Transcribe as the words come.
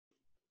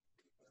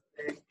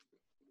Okay.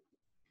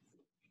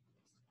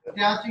 Go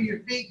down through your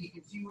feet. You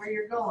can see where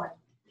you're going.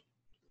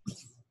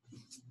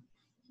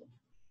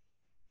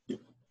 Good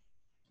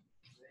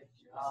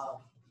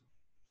job.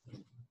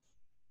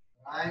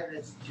 All right,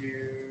 let's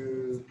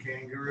do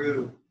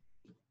kangaroo.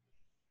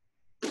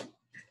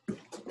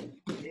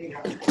 Big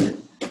hug.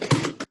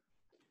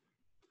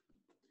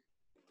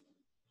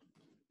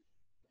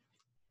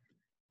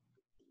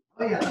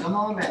 Oh yeah, come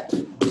on back.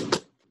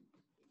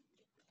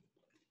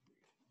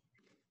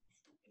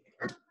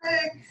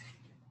 Perfect.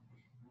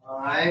 All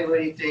right, what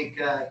do you think,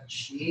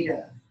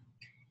 cheetah?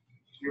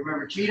 You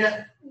remember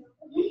cheetah?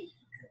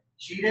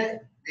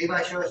 Cheetah,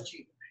 Levi, show us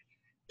cheetah.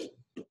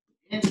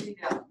 In, feet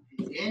out,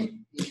 feet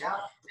in, feet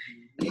out,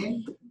 feet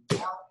in, feet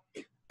out.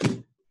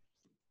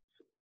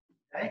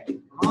 Okay,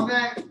 come on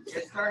back.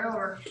 Let's start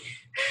over.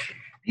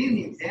 Give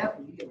me an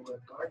example. You can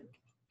work hard.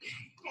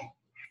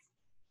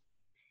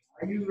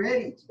 Are you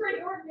ready? It's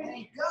pretty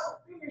ordinary. Go.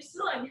 You're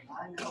silly.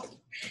 I know.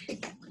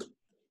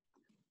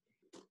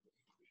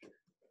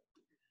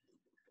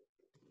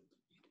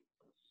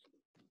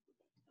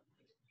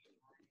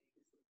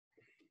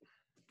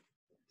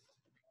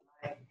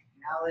 Right,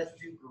 now let's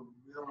do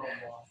gorilla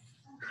walk.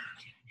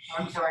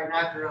 I'm sorry,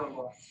 not gorilla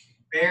walk.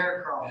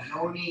 Bear crawl,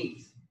 no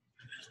knees.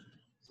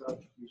 So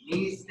your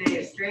knees stay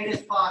as straight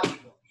as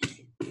possible.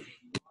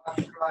 Walk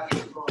across the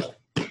floor.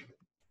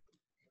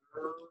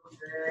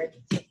 Perfect.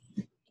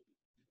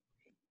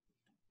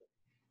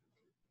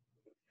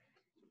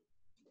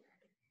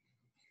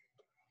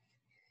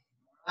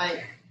 All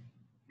right.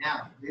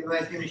 Now,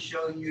 Levi's going to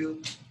show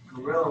you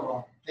gorilla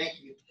walk.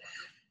 Thank you.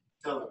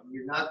 So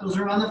your knuckles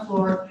are on the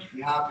floor.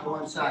 You hop to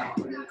one side.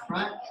 Put it in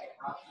front,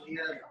 hop to the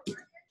other.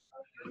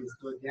 Just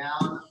go down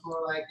the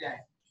floor like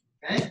that.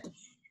 Okay?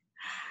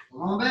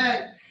 Come on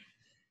back.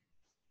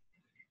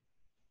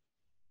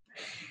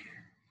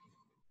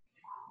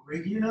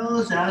 Breathe your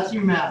nose, out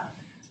your mouth.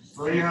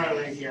 Slow your heart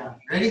rate down.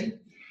 Ready?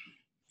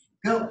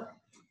 Go.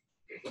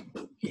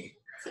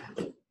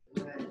 Good.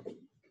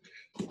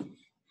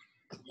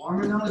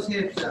 Warming those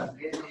hips up.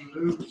 Get them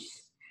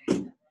loose.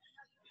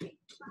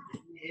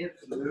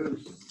 Hips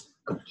loose.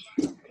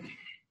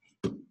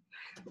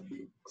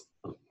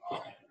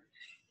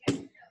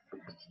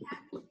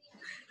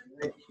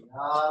 Good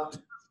job.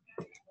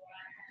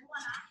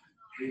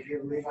 You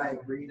give Levi a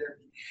breather.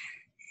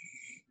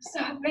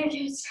 Stop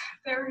making it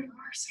very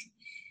worse.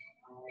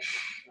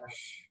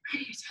 I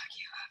need to talk to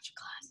you after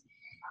class.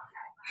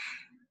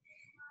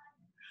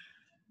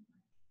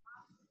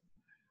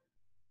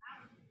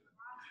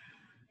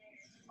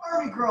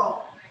 Army crawl.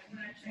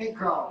 Hey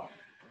crawl.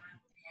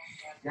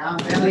 Down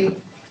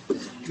belly.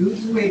 Scoot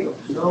and wiggle.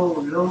 Low,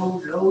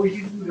 low, low as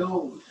you can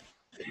go.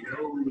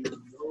 Low,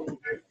 low.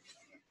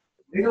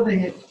 Wiggle the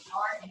hips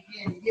hard as you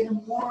can. Get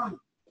them warm.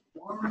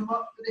 Warm them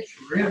up for the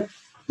shrimp.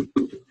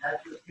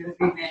 That's what's going to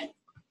be meant.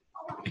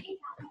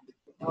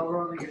 Oh, we're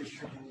only going to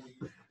shrimp.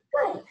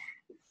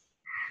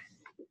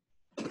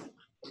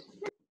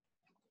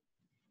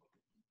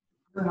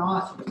 Doing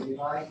awesome,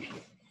 Levi.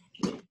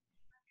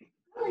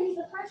 Oh, he's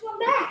the first one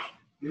back.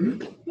 Hmm?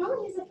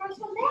 No, he's the first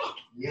one back.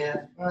 Yeah,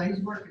 well, he's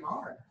working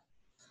hard.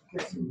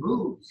 Got some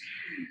moves.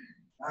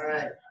 All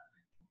right.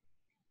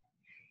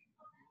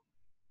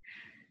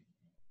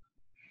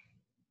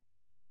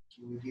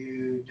 Can we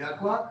do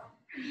duck walk?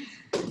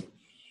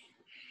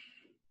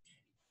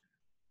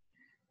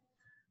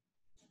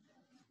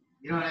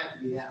 You don't have to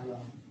be that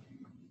low.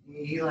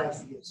 He likes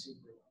to get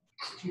super low.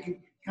 But you can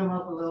come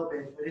up a little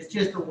bit, but it's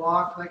just a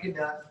walk like a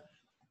duck.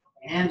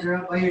 Hands are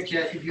up by your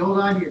chest. If you hold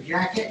on to your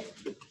jacket,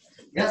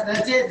 yep,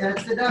 that's it.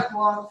 That's the duck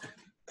walk.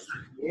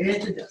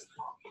 It's a duck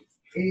walk.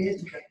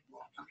 It's a duck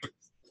walk.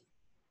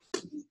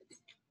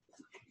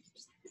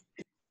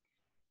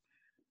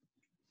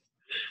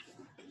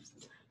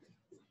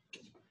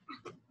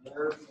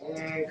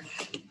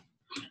 Perfect.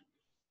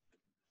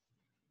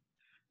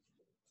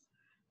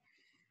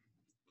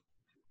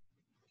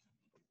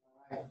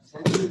 All right,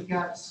 since we've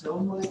got so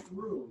much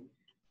room,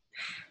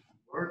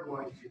 we're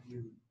going to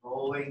do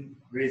rolling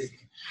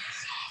grizzly.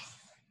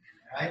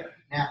 All right,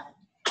 now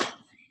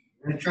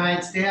we're going to try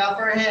and stay off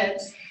our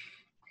heads.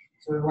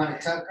 So we want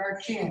to tuck our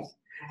chin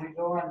when we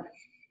go under.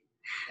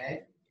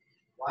 Okay,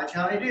 watch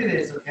how I do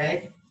this.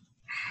 Okay,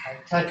 I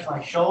touch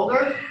my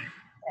shoulder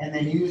and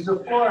then use the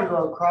floor to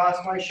go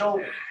across my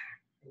shoulder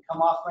and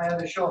come off my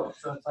other shoulder.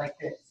 So it's like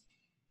this.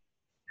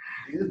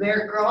 Do the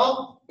bear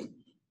crawl.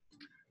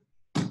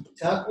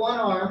 Tuck one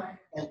arm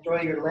and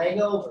throw your leg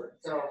over.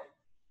 So,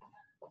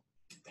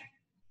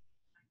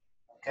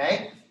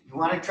 okay, you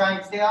want to try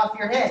and stay off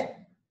your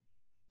head.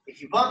 If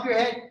you bump your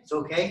head, it's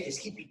okay. Just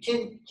keep your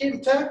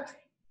chin tucked.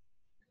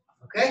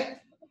 Okay?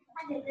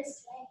 I did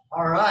this way.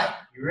 All right,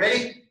 you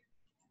ready?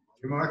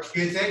 Your marks,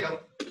 kids, say go.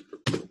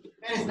 And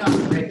it's not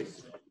the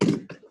biggest.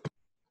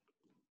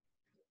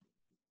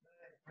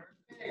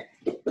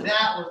 Perfect.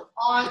 That was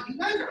awesome. You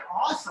guys are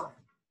awesome.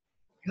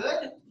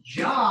 Good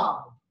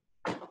job.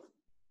 Now,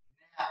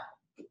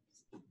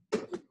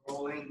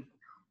 rolling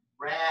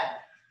crab,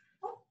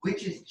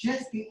 which is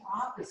just the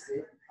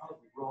opposite of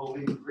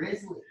rolling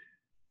grizzly.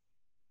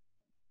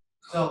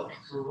 So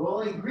for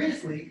rolling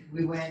grizzly,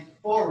 we went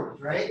forwards,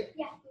 right?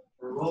 Yeah.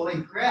 For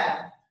rolling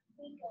crab,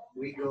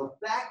 we go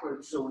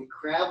backwards. So we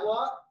crab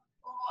walk.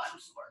 Oh, I'm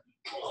sorry.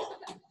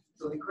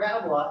 So we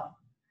crab walk,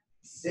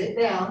 sit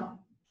down,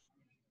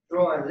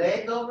 throw our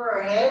leg over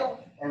our head,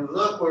 and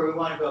look where we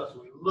want to go. So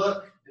we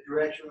look the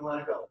direction we want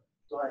to go.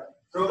 So I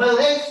throw my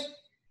legs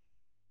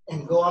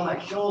and go on my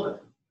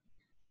shoulder.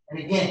 And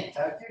again,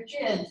 tuck your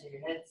chin so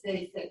your head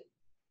stays thick.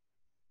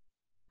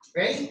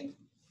 Ready?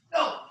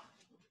 Go.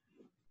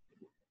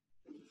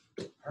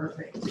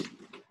 Perfect.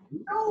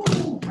 No,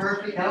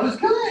 perfect. That was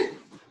good.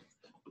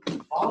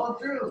 Follow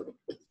through.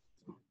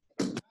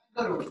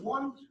 Go to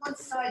one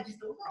side just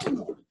a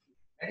little more.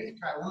 Ready?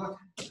 Try one more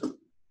time.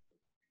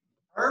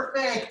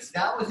 Perfect.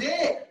 That was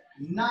it.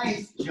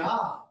 Nice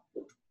job.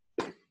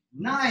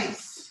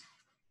 Nice.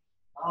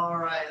 All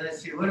right,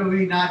 let's see. What have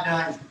we not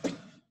done?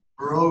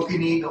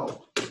 Broken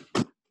eagle.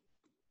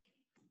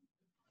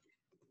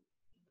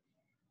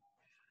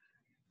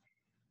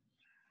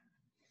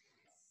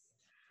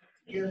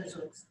 Together so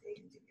it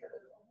stays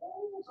together the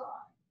whole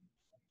time.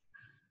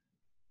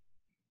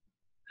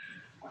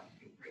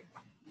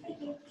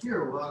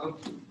 You're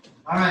welcome.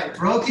 All right,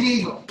 broken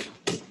eagle.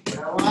 What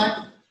I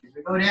want is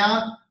to go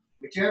down,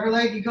 whichever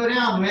leg you go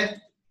down with.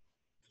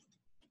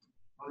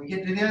 When we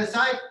get to the other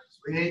side,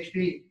 switch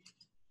feet.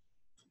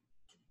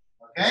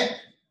 Okay?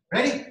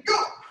 Ready? Go!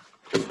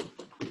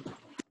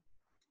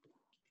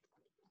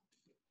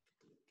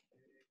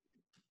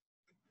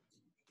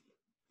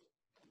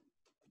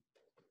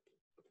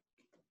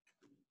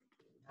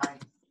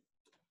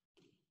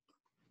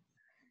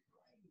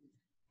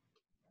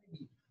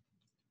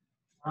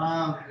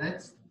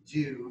 Let's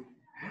do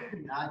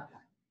not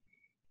done.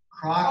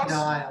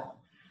 Crocodile.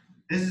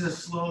 This is a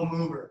slow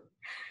mover.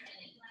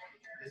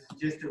 This is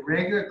just a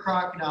regular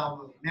crocodile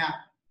move. Now,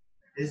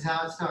 this is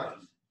how it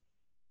starts.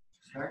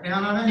 Start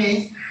down on our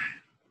knees.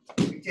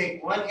 We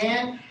take one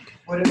hand,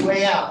 put it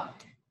way out.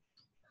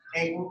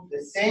 Take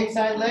the same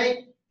side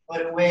leg, put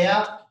it way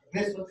out,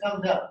 and this one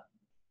comes up.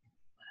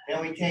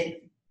 Then we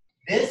take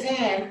this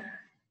hand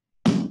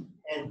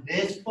and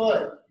this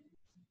foot.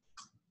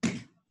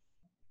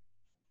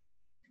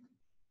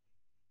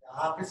 The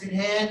opposite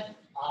hand,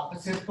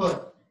 opposite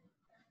foot.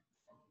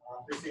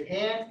 Opposite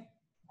hand,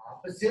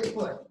 opposite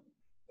foot.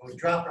 And we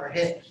drop our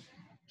hips.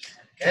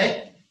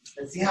 Okay?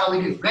 Let's see how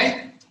we do.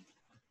 Ready?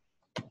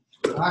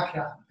 Rock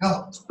out.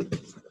 Go.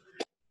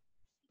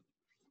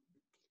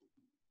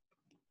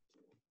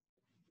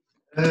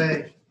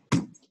 Good.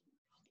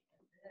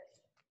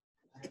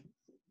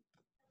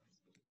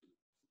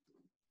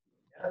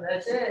 Yeah,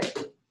 that's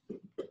it.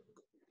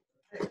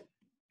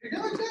 You're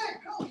doing good.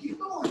 Go. Keep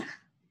going.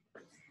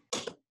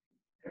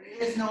 There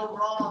is no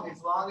wrong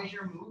as long as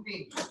you're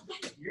moving.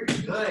 You're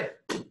good.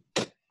 All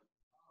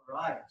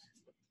right.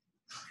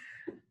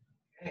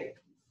 Okay.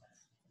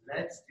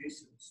 Let's do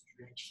some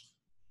stretching.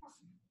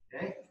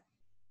 Okay.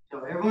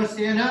 So everyone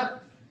stand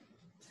up.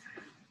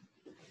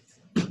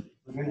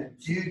 We're going to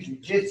do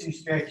jiu-jitsu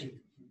stretching.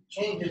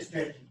 Change the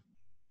stretching.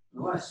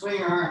 We want to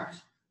swing our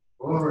arms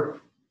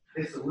forward.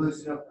 This will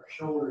loosen up our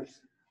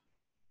shoulders.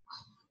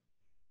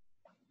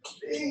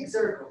 Big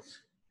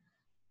circles.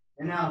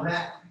 And now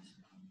backwards.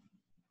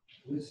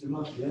 Loosen them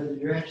up the other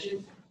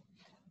direction.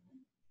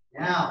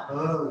 Now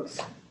pose.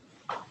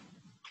 All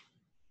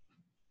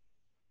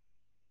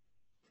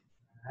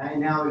right,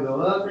 now we go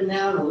up and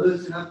down and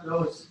loosen up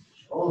those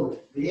shoulders.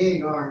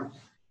 Big arms.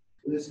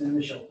 Loosening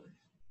the shoulders.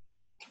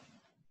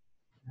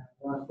 Now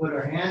we want to put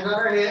our hands on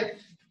our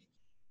hips.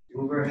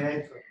 Move our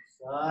head from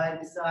side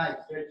to side.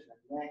 Stretch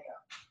the neck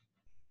out.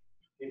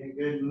 Get a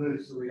good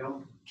move so we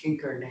don't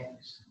kink our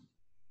necks.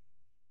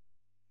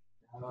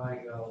 Now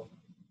I go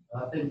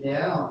up and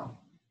down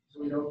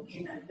so we don't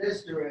kink in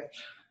this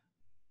direction.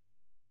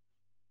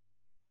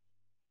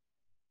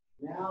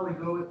 Now we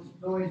go with the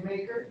noise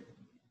maker.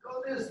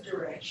 Go this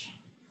direction.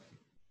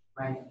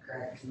 My neck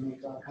cracks and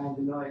makes all kinds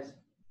of noise.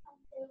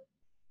 All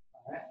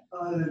right,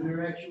 other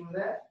direction with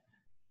that.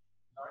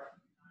 All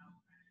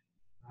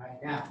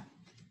right, now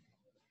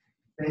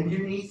bend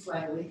your knees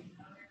slightly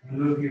and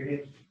move your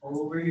hips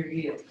over your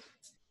heels,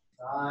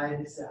 side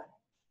to side.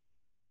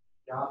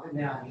 Drop it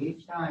down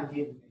each time,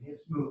 getting the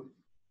hips moving.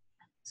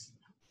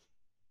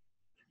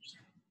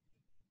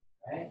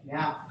 All right,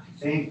 now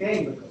same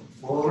thing, but go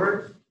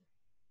forward,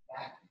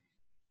 back,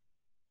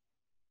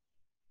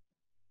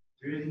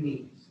 through the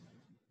knees.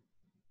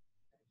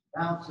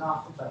 Bouncing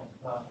off the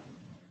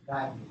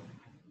back.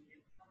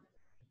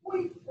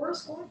 Wait,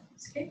 where's one?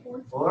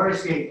 Skateboard. Or a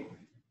skateboard.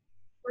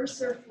 Where's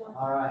surfboard?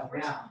 All right,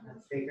 now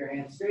let's take our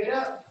hands straight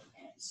up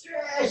and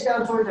stretch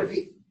down towards our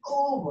feet.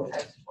 Oh boy,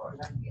 that's as far as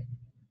I can get.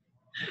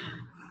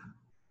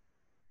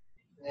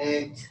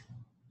 Perfect.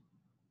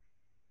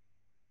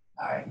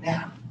 All right,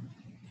 now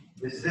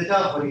this is a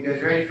tough one. You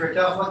guys ready for a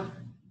tough one?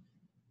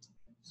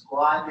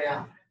 Squat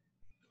down.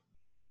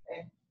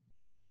 Okay.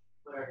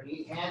 Put our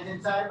hands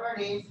inside of our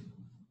knees.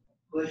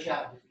 Push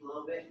out just a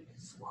little bit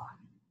and squat.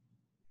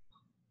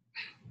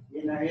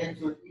 Getting our hips,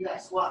 you got to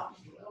squat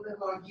just a little bit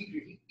more. Keep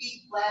your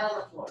feet flat on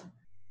the floor.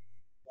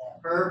 Yeah,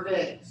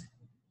 perfect.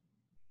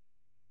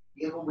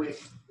 give a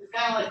whistle. It's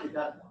kind of like the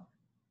duck walk.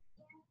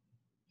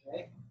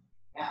 Okay?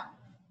 Now,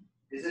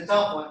 this is a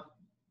tough one.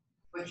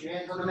 Put your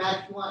hands on the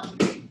mat if you want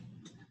to.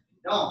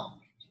 Don't.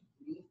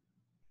 Knee,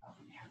 up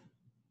and down.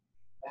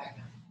 Back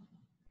up.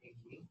 Take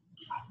knee,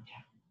 up and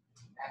down.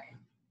 Back up.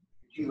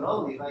 If you're too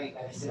low, Levi, you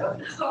gotta sit up.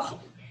 Down.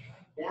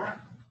 Back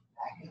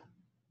up.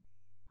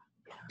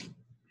 Down. Back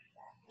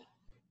up.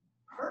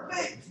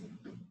 Perfect.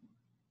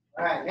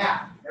 All right,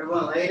 now,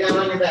 everyone lay down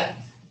on your back.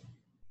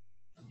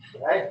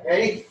 All right,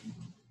 ready?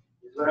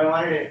 This is what I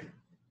want to do.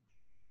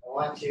 I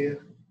want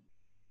to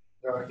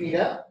throw our feet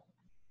up,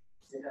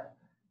 sit up.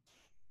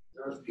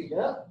 Throw our feet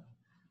up,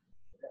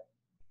 sit up.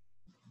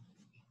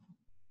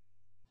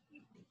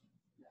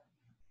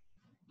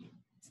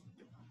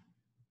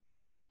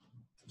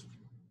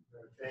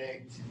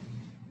 Perfect.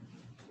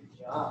 Good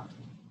job.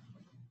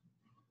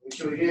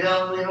 Should we do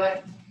that one,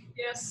 Levi?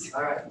 Yes.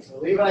 All right, so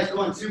Levi's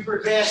going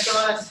super fast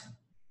on us.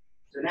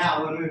 So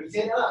now when we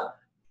sit up,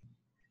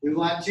 we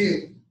want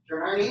to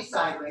turn our knees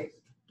sideways,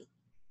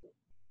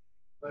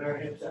 put our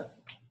hips up,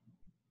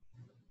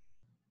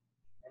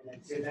 and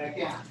then sit back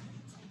down.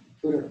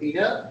 Put our feet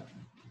up,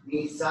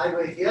 knees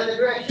sideways the other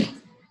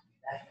direction,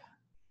 back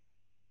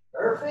up.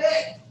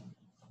 Perfect.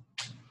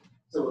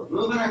 So we're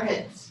moving our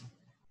hips.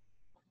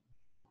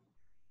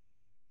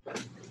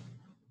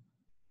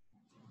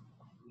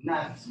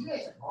 Nice. You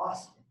guys are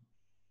awesome.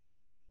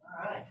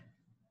 All right.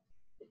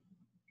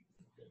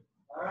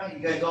 All right, you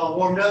guys all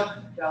warmed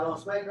up? Got a little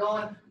sweat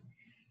going? All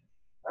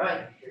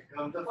right, here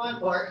comes the fun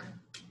part.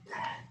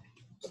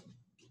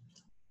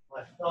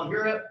 Left thumb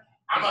here up.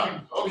 I'm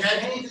up. Okay.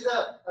 Hands is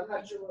up. I'm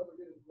not sure what we're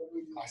doing. What do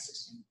we do?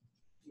 16.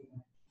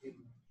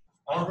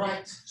 All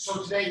right.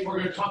 So today we're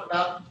going to talk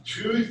about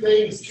two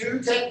things, two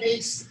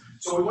techniques.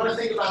 So we want to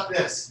think about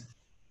this.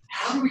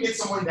 How do we get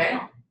someone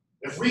down?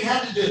 If we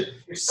had to do,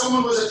 if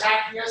someone was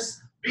attacking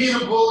us, being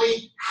a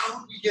bully, how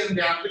would we get them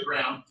down to the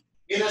ground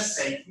in a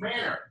safe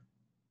manner?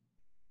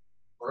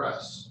 For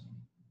us.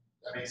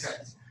 That makes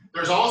sense.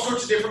 There's all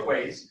sorts of different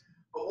ways,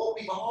 but what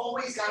we've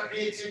always got to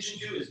pay attention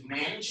to is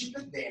managing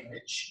the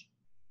damage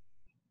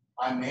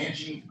by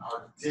managing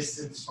our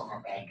distance from our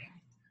bad guy.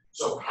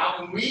 So how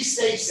can we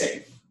stay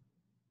safe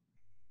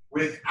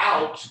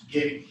without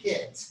getting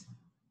hit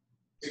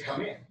to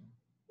come in?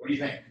 What do you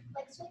think?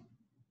 Leg sweep.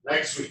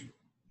 Leg sweep.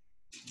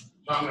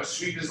 So I'm going to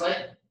sweep his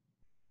leg.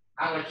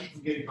 How do I keep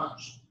from getting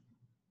punched?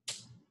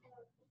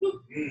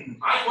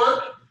 Might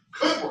work.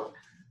 Could work.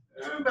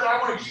 But I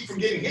want to keep from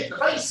getting hit in the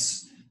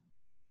face.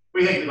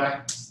 What do you think,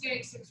 Levi?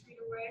 Staying 6 feet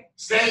away.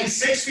 Staying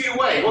 6 feet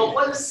away. Well,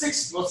 what is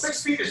 6? Well,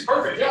 6 feet is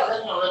perfect.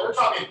 Yeah, we're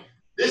talking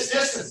this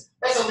distance.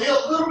 That's a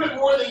little bit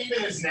more than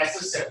even is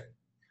necessary.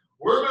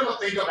 We're going to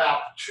think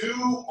about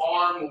 2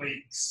 arm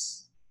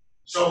lengths.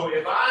 So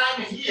if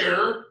I'm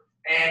here,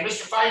 and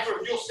Mr. Pfeiffer,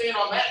 if you'll stand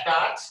on that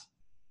dot.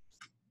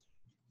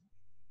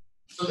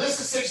 So this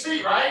is 6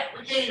 feet, right?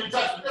 We can't even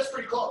touch, but that's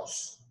pretty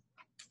close.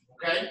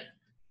 Okay?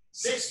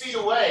 6 feet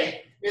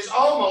away is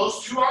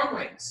almost 2 arm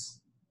lengths.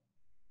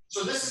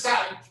 So this is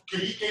how,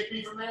 can he kick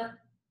me from there?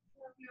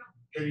 No.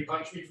 Can he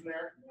punch me from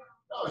there?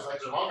 No, his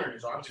legs are longer than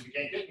his arms. If he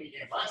can't kick me, he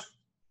can't punch me.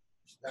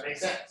 That makes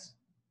sense.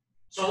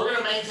 So we're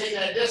going to maintain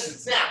that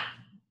distance. Now,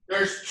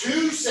 there's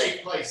 2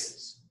 safe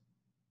places.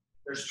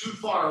 There's 2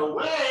 far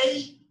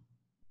away,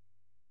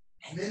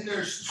 and then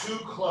there's 2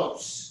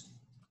 close.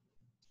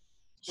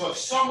 So if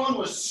someone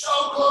was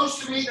so close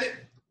to me that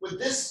would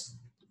this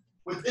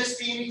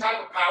be any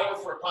type of power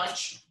for a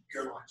punch?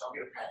 Here, watch, I'll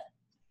get a pad.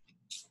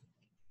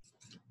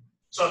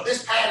 So if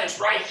this pad is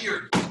right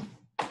here,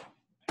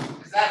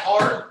 is that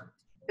hard?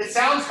 It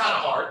sounds kind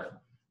of hard,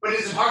 but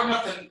is it hard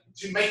enough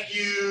to make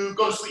you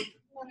go to sleep?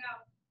 Well,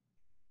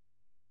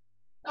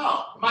 no.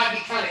 No, it might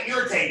be kind of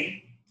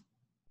irritating.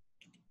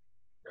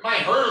 It might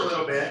hurt a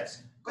little bit,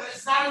 but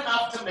it's not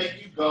enough to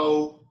make you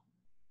go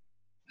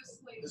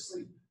to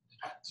sleep,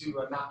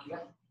 to knock you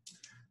out.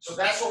 So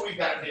that's what we've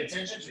got to pay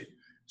attention to.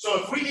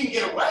 So if we can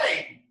get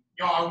away,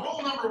 our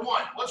rule number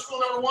 1. What's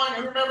rule number 1?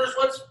 Who remembers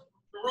what's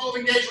the rule of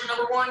engagement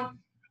number 1?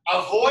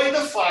 Avoid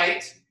the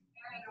fight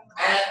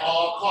at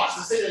all costs.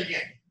 Let's say that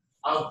again.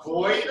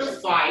 Avoid the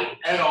fight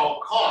at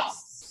all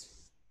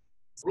costs.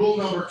 Rule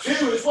number 2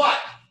 is what?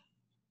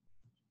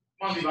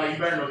 Come on, Levi, you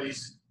better know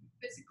these.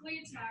 Physically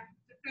attack,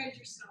 defend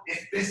yourself.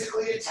 If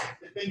physically attack,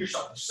 defend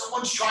yourself. If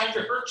someone's trying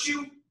to hurt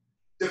you,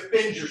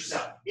 defend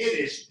yourself. It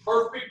is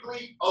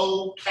perfectly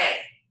okay.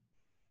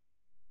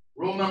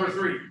 Rule number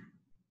 3.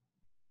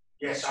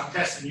 Yes, I'm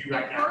testing you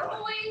right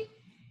now.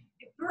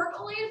 If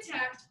verbally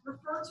attacked,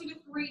 refer to the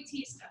 3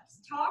 T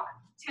steps. Talk,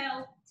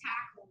 tell,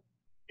 tackle.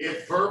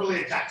 If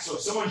verbally attacked. So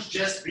if someone's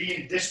just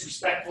being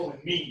disrespectful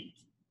and mean,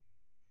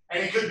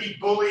 and it could be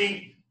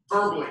bullying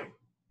verbally,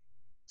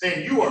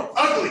 saying you are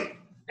ugly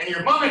and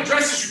your mama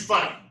dresses you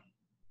funny.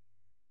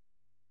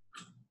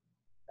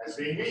 That's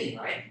being mean,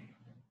 right?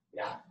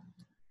 Yeah.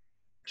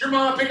 Did your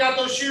mama pick out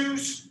those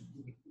shoes?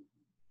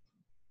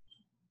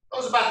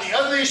 Those are about the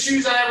ugliest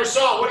shoes I ever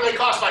saw. What do they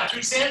cost? About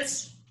 2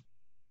 cents?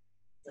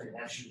 They didn't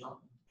have shoes on.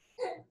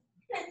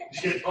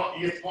 You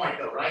get the point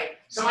though, right?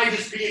 Somebody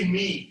just being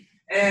mean.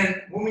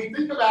 And when we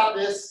think about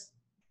this,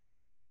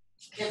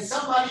 can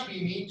somebody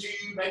be mean to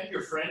you? Maybe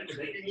your friend, could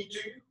they be mean to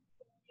you?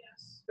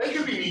 Yes. They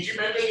could be mean to you.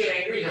 Maybe they get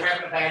angry, they're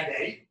having a bad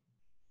day.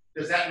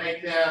 Does that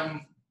make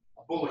them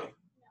a bully?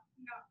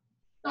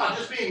 No. No,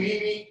 just being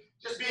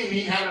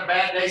mean, having a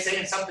bad day,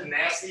 saying something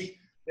nasty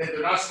that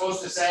they're not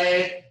supposed to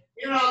say.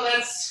 You know,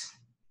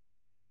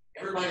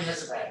 everybody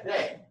has a bad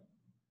day.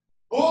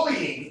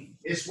 Bullying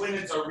is when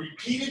it's a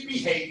repeated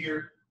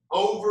behavior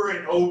over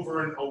and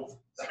over and over. Does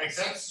that make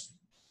sense?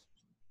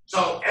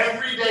 So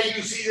every day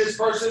you see this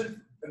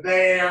person,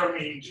 they're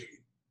mean to you.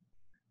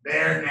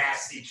 They're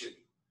nasty to you.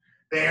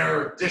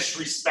 They're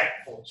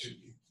disrespectful to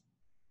you.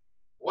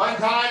 One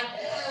time,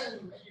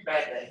 maybe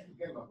bad day.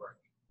 Give them a break.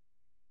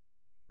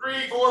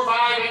 3, 4,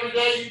 5 every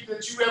day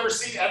that you ever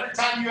see, every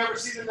time you ever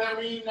see that they're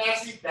mean and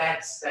nasty,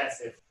 that's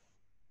different.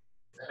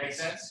 Does that make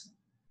sense?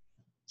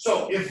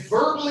 So if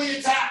verbally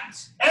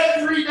attacked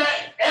every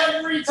day,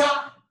 every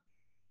time,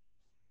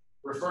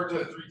 refer to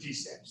the 3 T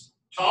steps.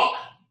 Talk.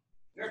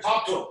 You're going to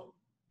talk to them.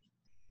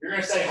 You're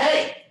going to say,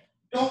 hey,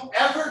 don't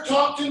ever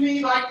talk to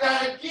me like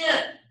that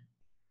again.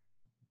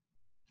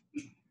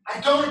 I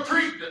don't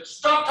appreciate.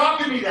 Stop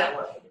talking to me that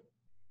way.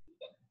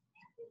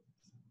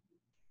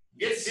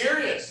 Get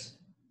serious.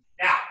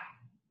 Now,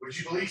 would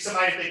you believe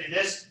somebody if they did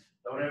this?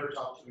 Don't ever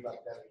talk to me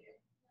like that again.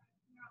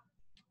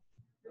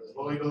 Does the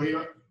bully believe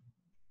it?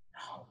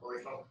 No,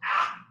 bully don't.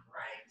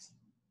 Right.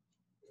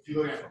 If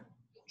you look at them,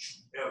 don't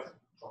you ever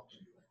talk to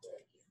me like that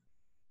again.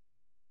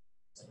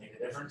 Does that make a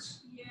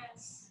difference?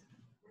 Yes.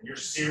 When you're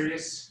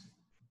serious,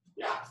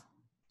 yeah.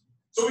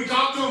 So we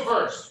talk to them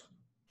first.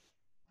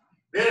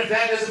 Then if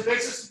that doesn't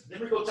fix us,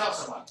 then we go tell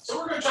someone. So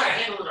we're going to try to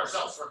handle it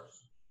ourselves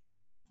first.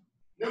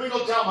 Then we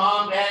go tell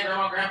mom, dad,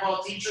 grandma,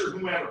 grandpa, teacher,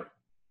 whomever.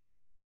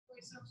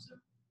 Police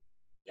officer.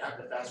 Yeah,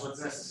 but that's what's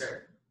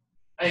necessary.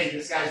 Hey,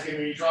 this guy's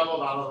giving me trouble,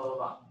 blah, blah, blah,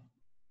 blah.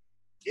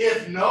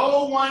 If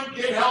no one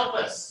can help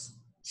us,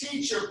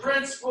 teacher,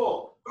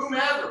 principal,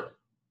 whomever,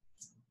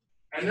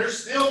 and they're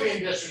still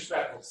being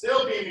disrespectful,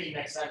 still being mean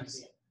next time you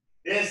see them,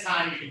 this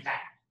time you can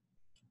tackle.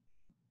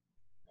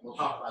 And we'll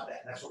talk about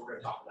that. That's what we're going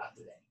to talk about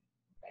today.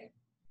 Okay?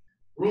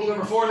 Rule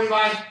number 4,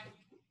 Levi.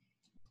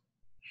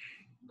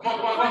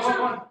 Come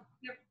on.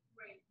 No,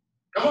 wait.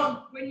 Come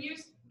on. When you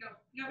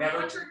Never.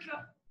 punch or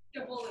cut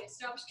the bully,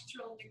 establish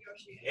control and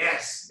negotiate.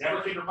 Yes,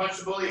 never kick or punch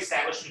the bully,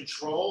 establish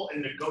control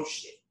and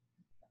negotiate.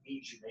 That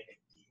means you make a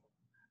deal.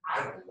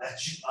 I will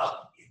let you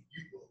up if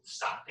you will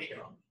stop picking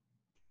on me.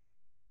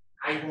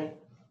 I won't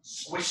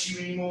squish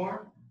you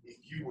anymore if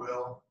you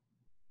will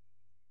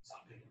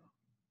stop picking on me.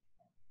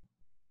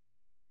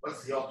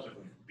 What's the ultimate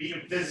win? Beat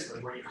them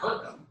physically where you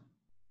hurt them,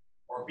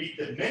 or beat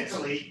them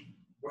mentally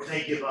where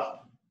they give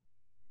up.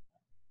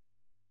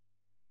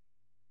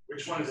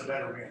 Which one is a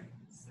better win?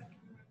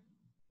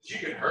 You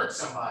can hurt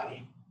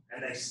somebody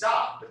and they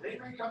stop, but they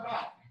may come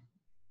back.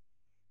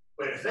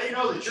 But if they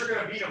know that you're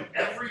going to beat them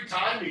every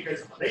time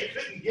because they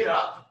couldn't get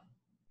up,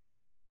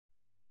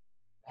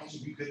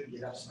 imagine you couldn't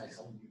get up, somebody's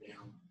holding you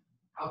down.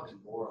 How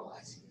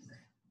demoralizing is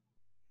that?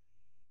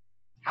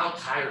 How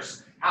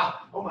tiresome.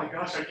 Oh my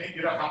gosh, I can't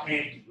get up. How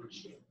panicky would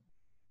you get?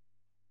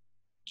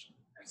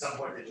 At some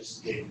point, they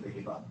just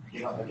give up.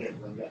 Give up again.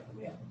 Let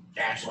me up.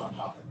 That's what I'm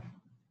talking about.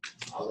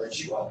 I'll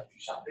let you up if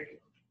you stop picking.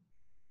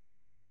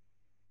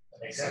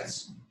 That makes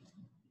sense?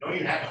 You don't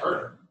even have to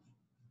hurt them.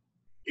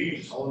 You can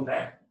just hold them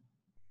back.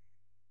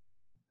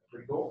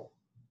 Pretty cool.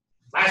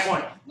 Last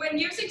one. When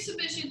using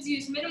submissions,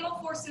 use minimal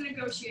force to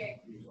negotiate.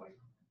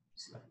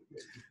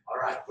 All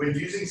right. When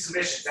using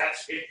submissions,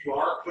 that's if you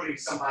are putting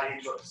somebody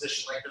into a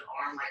position like their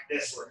arm like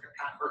this where it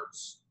kind of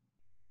hurts.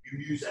 You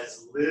use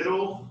as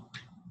little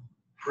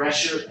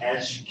pressure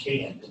as you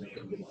can to make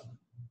them give up.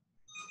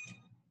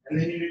 And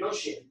then you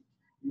negotiate.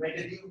 You make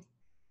a deal.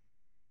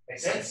 Make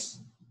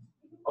sense?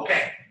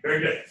 Okay,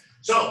 very good.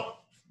 So,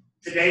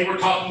 today we're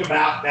talking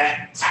about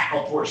that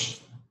tackle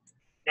portion.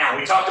 Now,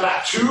 we talked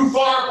about too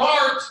far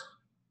apart,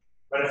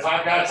 but if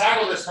I've got to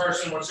tackle this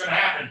person, what's going to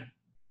happen?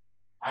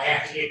 I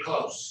have to get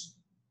close,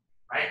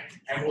 right?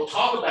 And we'll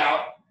talk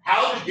about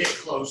how to get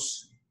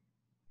close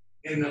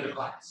in another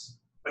class.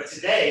 But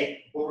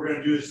today, what we're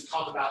going to do is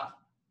talk about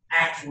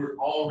after we're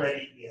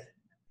already in,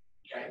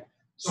 okay?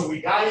 So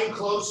we got in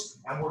close,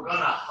 and we're going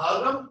to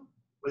hug them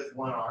with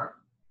one arm.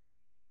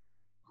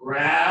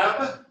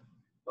 Grab,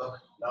 look,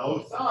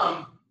 no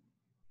thumb,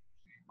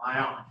 my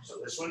arm. So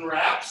this one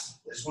wraps,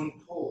 this one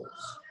pulls.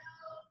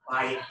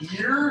 My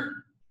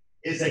ear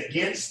is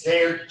against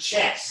their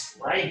chest,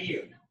 right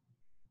here.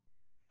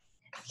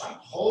 So I'm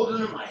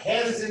holding them, my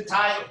head is in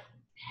tight.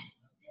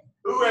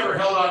 Whoever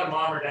held on to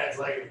mom or dad's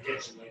leg in the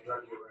kitchen when they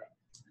drug you around.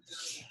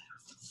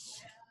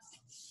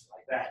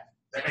 Like that.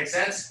 Does that make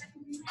sense?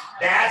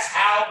 That's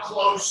how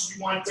close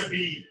you want to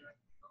be.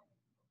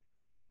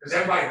 Because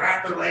everybody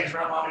wrapped their legs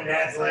around mom and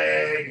dad's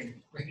leg,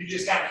 and you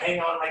just kind of hang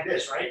on like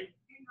this, right?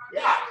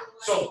 Yeah.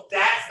 So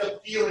that's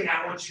the feeling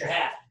I want you to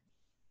have.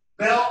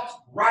 Belt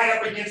right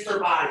up against their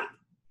body,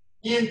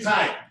 in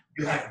tight.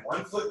 You have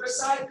one foot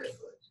beside their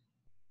foot,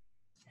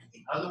 and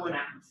the other one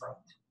out in front.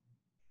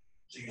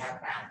 So you have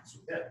balance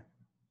with them.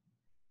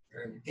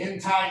 In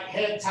tight,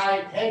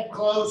 head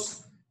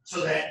close,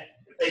 so that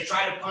if they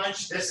try to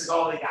punch, this is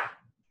all they got.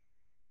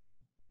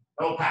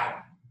 No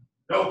power.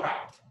 No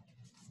power.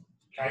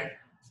 Okay?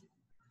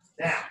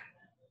 Now,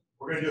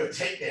 we're going to do a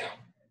takedown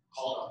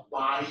called a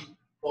body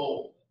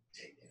fold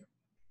takedown.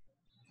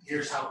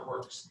 Here's how it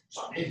works.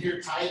 So I'm in here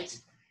tight,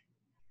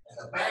 and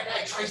the bad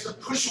guy tries to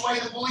push away,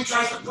 the bully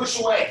tries to push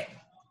away.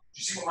 Did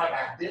you see what my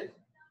back did?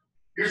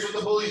 Here's what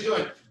the bully's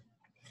doing.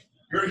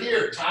 You're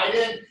here, tied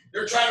in.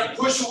 They're trying to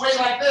push away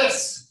like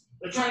this.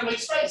 They're trying to make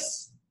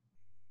space.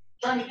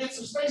 Trying to get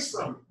some space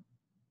from you.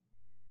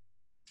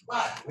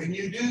 But when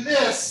you do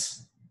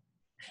this,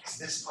 it makes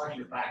this part of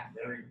your back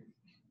very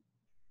weak.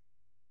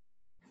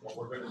 What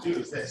we're going to do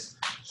is this.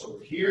 So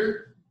we're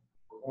here.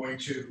 We're going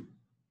to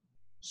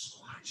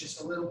squat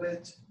just a little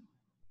bit.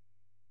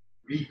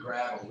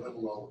 Re-grab a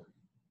little lower.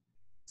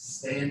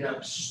 Stand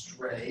up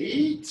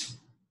straight.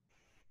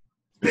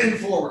 Bend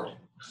forward.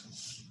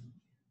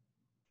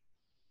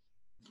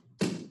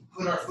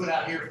 Put our foot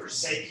out here for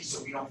safety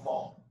so we don't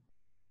fall.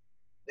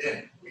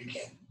 Then we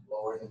can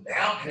lower them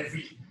down, and if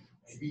we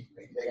maybe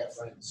they got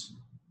friends.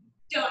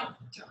 Done.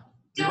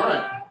 We can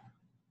run.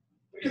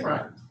 We can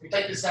run. We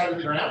take this guy to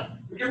the ground.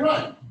 We can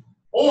run.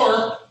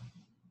 Or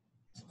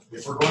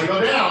if we're going to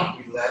go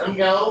down, we let them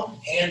go.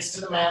 Hands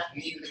to the mat,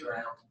 knee to the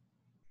ground.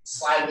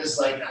 Slide this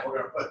leg down. We're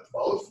going to put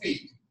both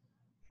feet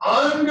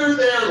under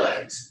their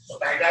legs. So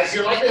bad guys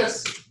here like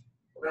this.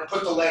 We're going to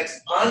put the legs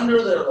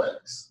under their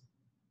legs.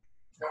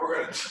 And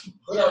we're going to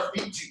put our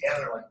feet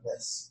together like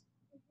this.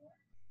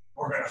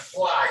 We're going to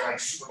fly like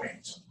Superman.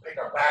 So pick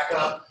our back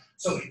up.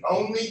 So the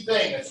only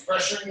thing that's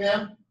pressuring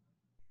them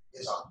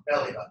is our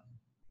belly button.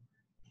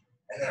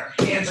 And then our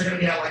hands are going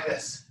to be out like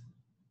this.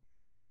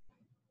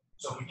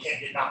 So we can't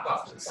get knocked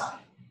off to the side.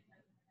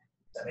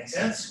 Does that make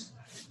sense?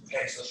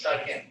 Okay, so let's try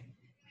it again.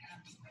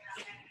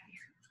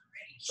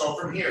 So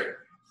from here,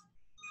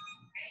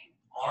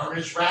 arm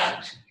is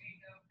wrapped.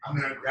 I'm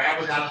going to grab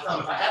without a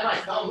thumb. If I have my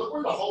thumb, look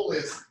where the hole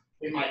is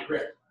in my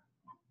grip.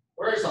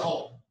 Where is the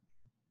hole?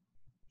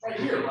 Right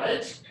here,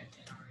 right?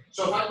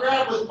 So if I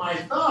grab with my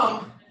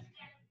thumb,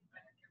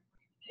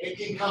 it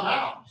can come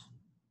out.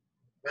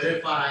 But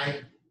if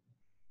I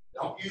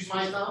don't use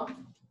my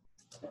thumb,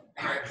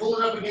 and I pull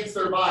it up against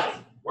their body,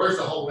 where's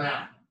the hole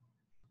now?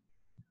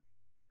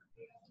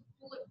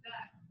 Pull it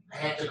back. I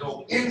have to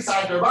go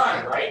inside their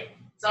body, right?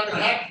 It's not going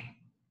to happen.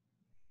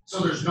 So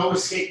there's no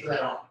escape for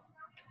that arm.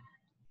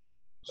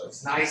 So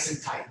it's nice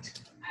and tight.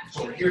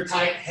 So we're here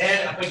tight,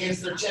 head up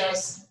against their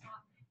chest.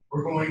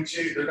 They're going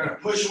to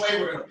push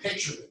away, we're going to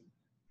picture them.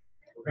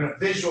 We're going to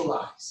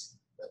visualize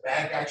the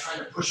bad guy trying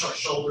to push our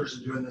shoulders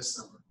and doing this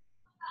number.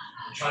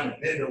 We're trying to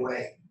bend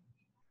away.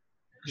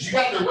 Because you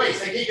got their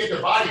waist, they can't get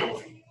their body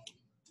away.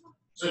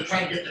 So they're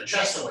trying to get their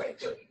chest away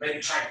to maybe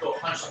try to throw a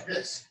punch like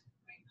this.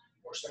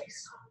 More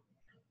space.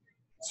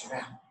 So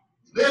now,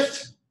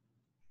 lift,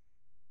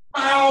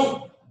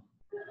 bow,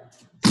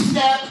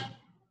 step,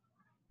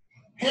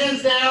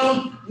 hands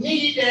down,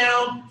 knee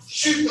down,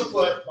 shoot the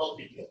foot, both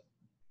feet good.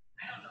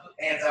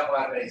 Hands out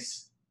wide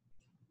base.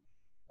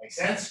 Make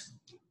sense?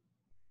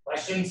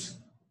 Questions?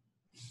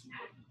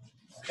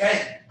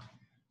 Okay.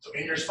 So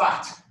in your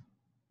spot,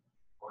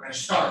 we're going to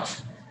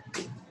start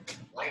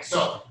like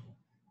so.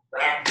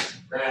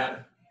 Grab,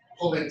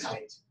 pull in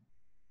tight.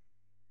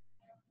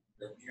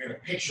 You're going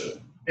to picture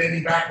them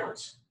bending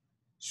backwards.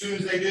 As soon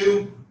as they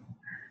do,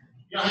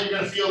 you know how you're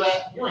going to feel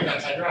that? You don't even got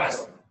to tie your eyes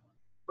open.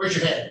 Where's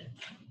your head?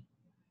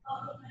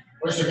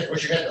 Where's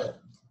your head though?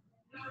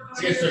 It's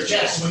against their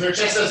chest. When their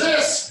chest does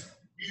this,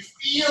 you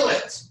feel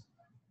it.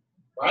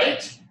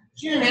 Right? So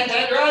you don't have to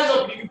have your eyes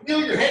open. You can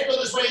feel your head go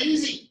this way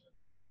easy.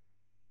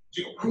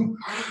 So you go,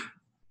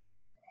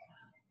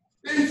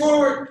 bend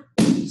forward,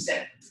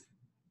 step.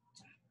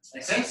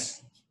 Make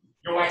sense?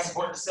 You know why it's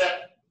important to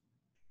step?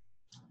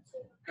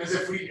 Because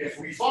if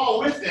we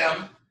fall with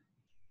them,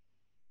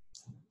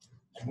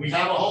 and we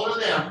have a hold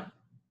of them,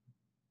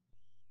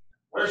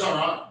 where's our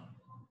arm?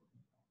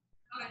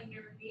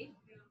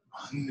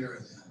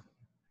 Under them.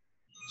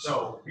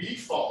 So we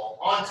fall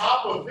on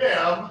top of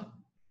them,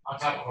 on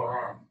top of our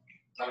arm.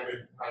 Not a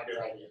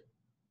good idea.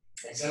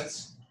 Make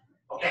sense?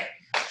 Okay.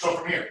 So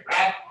from here,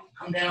 grab,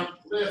 come down,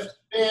 lift,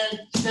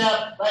 bend,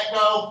 step, let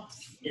go,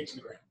 get to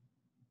the ground.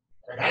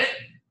 Got it?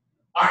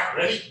 All right,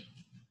 ready?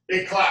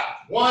 Big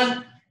clap.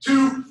 1,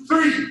 2,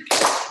 3.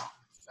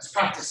 Let's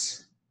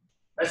practice.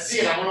 Let's see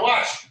it. I want to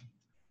watch.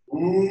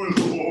 Ooh,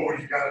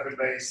 Lord, you got up in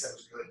base. That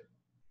was good.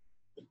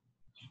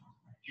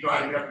 You know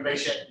how to get up in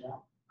base yet?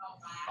 No.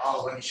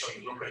 Oh, let me show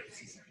you real quick.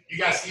 You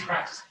guys keep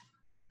practicing.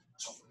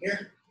 So from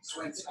here,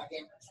 swing back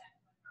in.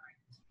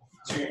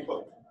 So you're going to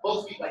put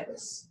both feet like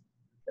this.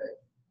 Okay.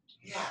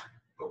 Yeah.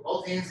 Put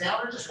both hands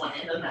down or just one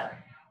hand, doesn't matter.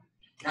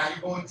 Now you're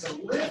going to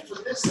lift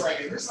with this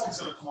leg, and this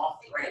leg's going to come off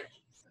the ground.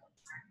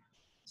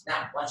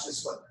 Now, watch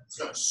this foot. It's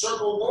going to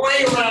circle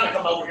way around and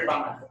come over here by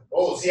my foot.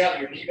 Oh, see how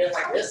your knee bends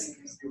like this?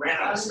 You ran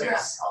out of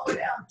space. All the way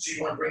down. So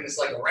you want to bring this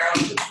leg around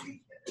to the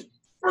feet.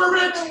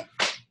 Perfect.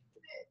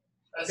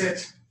 That's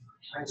it.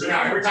 So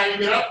now, every time you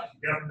get up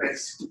in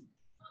base.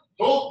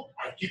 Pull. All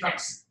right, keep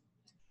practicing.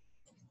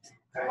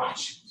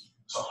 Watch.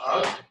 So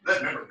hug.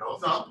 Remember, no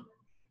thumb.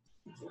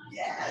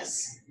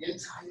 Yes. In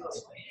tight.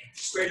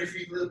 Spread your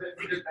feet a little bit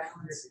for good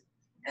balance.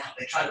 Now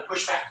they try to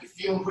push back. You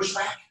feel them push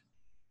back.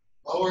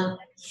 Lower.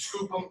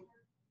 Scoop them.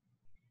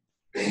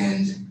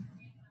 Bend.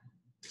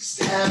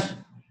 Step.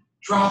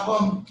 Drop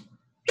them.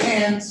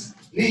 Hands.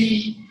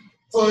 Knee.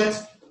 Foot.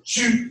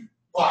 Shoot.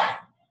 Fly.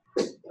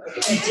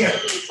 Feet together.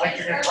 Like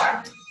you're going to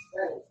clap.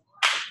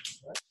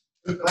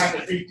 Good clap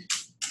the feet.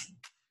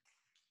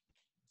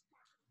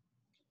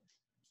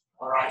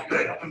 All right,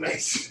 good. Up and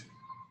base.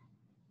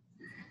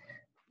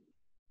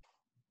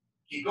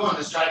 Keep going.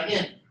 Let's try it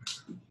again.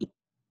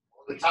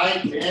 Hold it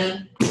tight.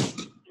 In.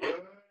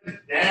 Good.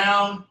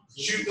 Down.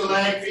 Shoot the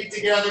leg. Feet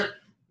together.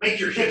 Make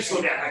your hips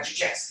go down, not your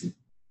chest.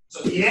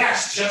 So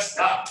yes, chest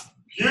up.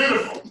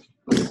 Beautiful.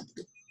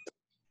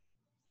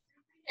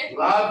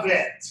 Love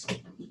it.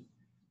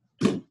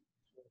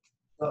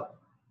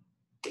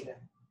 Good.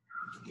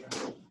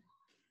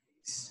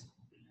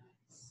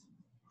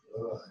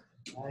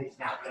 Nice.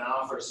 Now, can I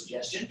offer a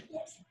suggestion?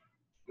 Yes.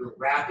 You're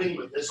wrapping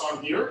with this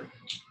on here,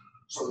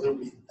 so there'll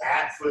be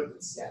that foot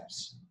that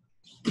steps.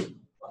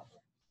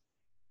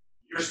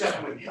 You're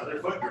stepping with the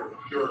other foot,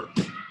 your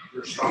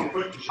strong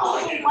foot.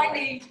 Oh, my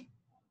knee.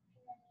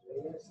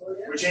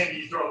 Which hand do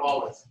you throw a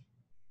ball with?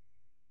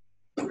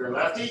 Your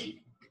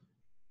lefty?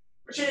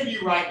 Which hand do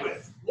you write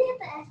with?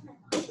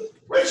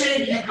 Which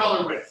hand do you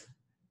color with?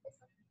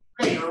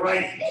 Hey, you're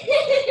righty.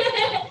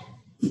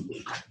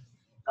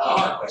 Oh,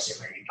 hard question,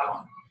 lady. Come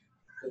on.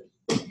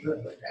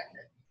 Good.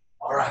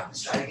 All right,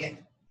 let's try it again.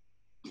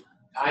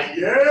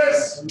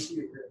 Yes.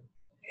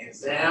 Hands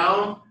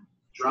down.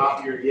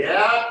 Drop your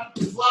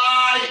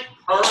fly.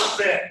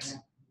 Perfect.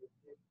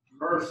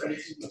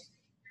 Perfect.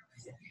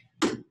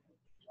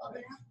 Love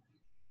it.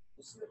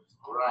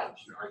 All right.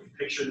 Are you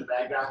picturing the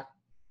bad guy?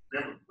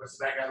 Remember, what's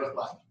the bad guy look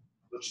like?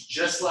 Looks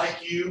just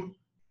like you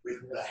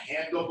with the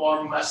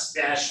handlebar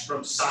mustache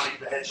from Sonic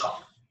the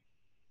Hedgehog.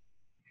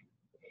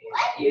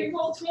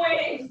 Evil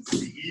twins.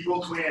 The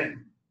evil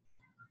twin.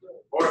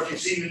 Or if you've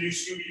seen the new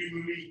Scooby-Doo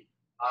movie,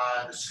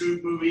 the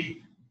Scoob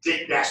movie,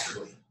 Dick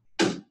Dastardly.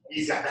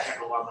 He's got the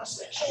handlebar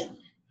mustache.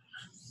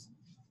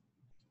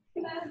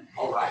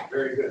 All right,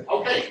 very good.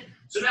 Okay,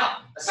 so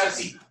now let's have a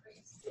seat.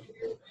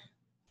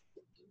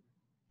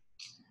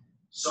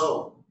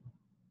 So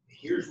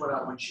here's what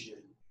I want you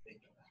to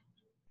think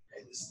about.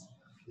 Okay,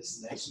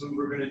 this next move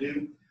we're going to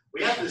do,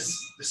 we have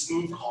this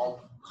move called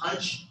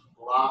punch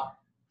block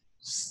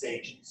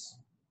stages.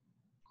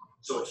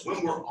 So it's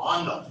when we're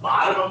on the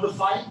bottom of the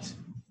fight.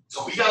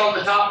 So we got on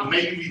the top, and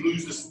maybe we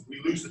lose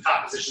the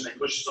top position. They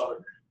push us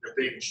over. They're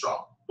big and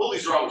strong.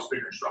 Bullies are always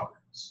bigger and stronger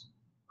than us,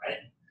 right?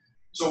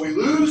 So we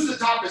lose the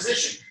top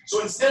position.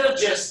 So instead of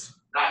just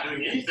not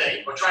doing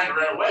anything or trying to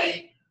run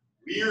away,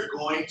 we are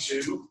going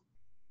to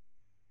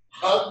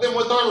hug them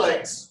with our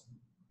legs,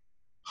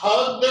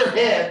 hug their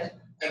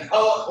head, and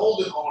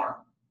hold an arm.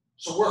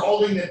 So we're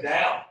holding them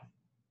down.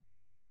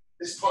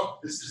 This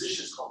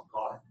position is called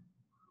guard.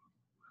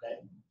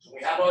 Okay? So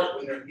we have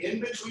when they're in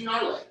between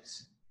our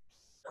legs,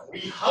 and we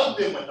hug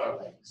them with our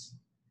legs,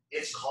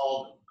 it's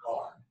called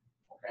guard.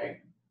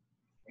 Okay?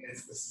 And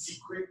it's the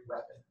secret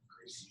weapon of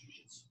Gracie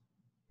Jiu-Jitsu.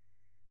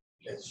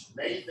 Because you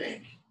may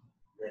think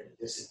you're at a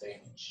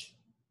disadvantage.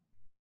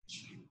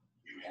 You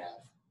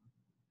have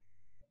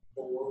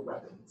 4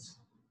 weapons.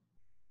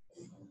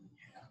 They only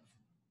have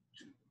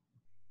 2.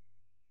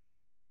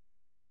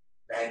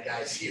 Bad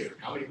guy's here.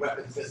 How many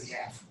weapons does he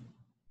have?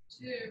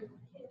 2.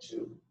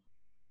 2.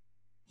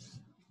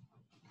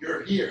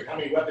 You're here. How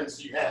many weapons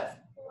do you have?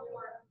 4.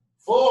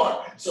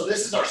 4. So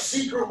this is our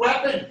secret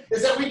weapon,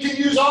 is that we can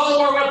use all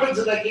of our weapons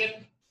and they can't.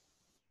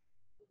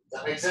 Does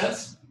that make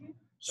sense?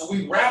 So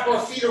we wrap our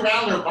feet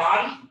around their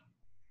body,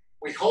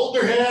 we hold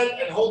their head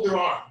and hold their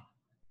arm.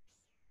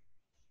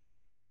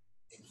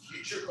 In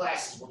future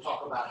classes, we'll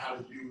talk about how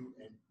to do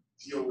and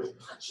deal with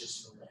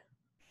punches from there.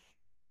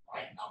 All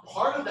right, now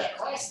part of that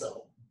class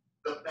though,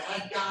 the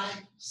bad guy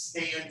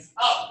stands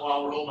up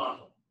while we're holding on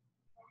to him.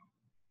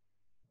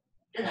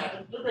 It can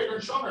happen. They're bigger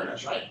and stronger than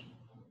us, right?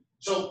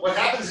 So what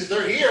happens is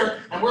they're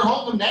here and we're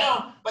holding them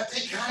down, but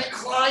they kind of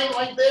climb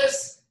like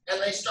this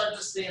and they start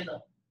to stand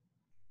up.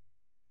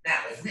 Now,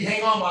 if we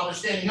hang on while they're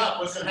standing up,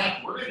 what's going to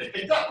happen? We're going to get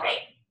picked up, right?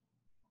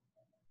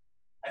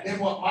 And then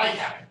what might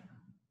happen?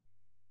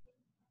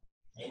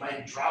 They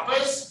might drop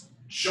us,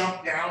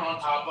 jump down on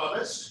top of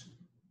us.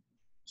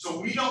 So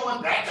we don't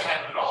want that to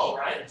happen at all,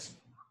 right?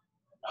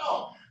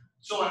 No.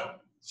 So at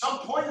some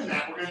point in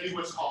that, we're going to do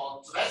what's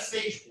called, so that's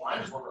stage 1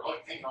 is where we're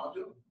hanging on to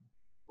them.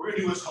 We're going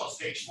to do what's called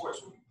stage 4,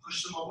 is where we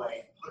push them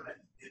away and put them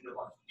into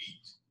our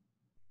feet.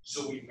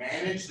 So we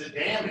manage the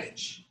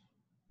damage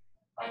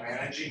by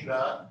managing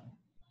the,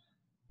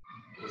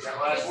 what was that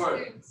last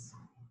word?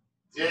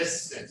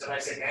 Distance. And I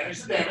say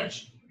manage the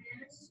damage,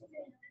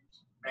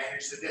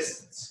 manage the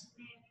distance.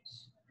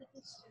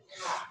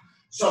 Yeah.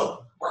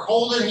 So we're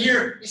holding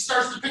here. He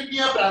starts to pick me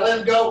up, and I let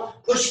him go,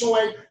 push him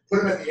away,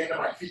 put him at the end of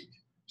my feet.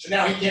 So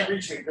now he can't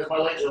reach me because my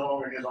legs are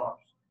longer than his arms.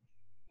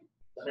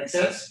 Does that make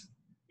sense?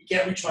 He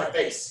can't reach my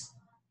face.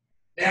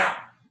 Now,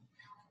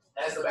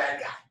 as the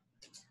bad guy.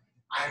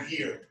 I'm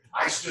here.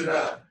 I stood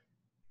up.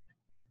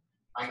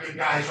 My good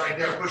guy's right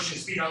there pushing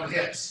his feet on the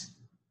hips.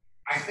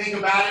 I think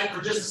about it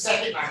for just a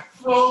second and I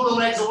throw the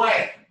legs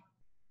away.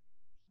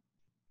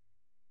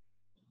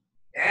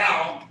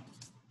 Now,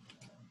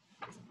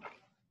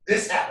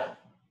 this happened.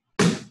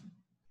 What's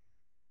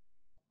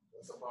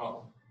the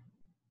problem?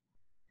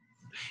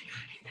 The bad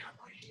guy can come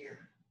right here.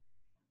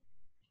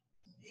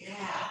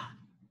 Yeah.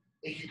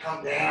 He could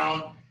come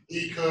down.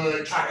 He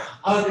could try to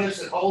hug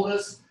us and hold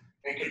us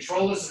and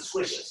control us and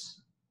squish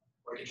us.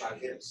 Or he could try to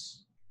hit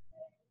us.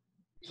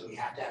 So we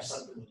have to have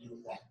something to do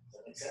with that. Does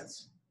that make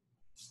sense?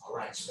 All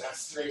right, so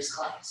that's today's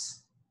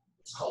class.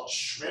 It's called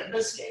Shrimp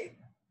Escape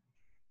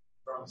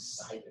from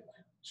Side Mount.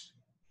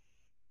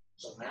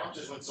 So mount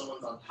is when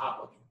someone's on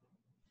top of you.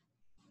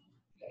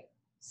 Okay.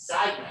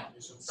 Side mount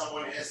is when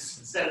someone is,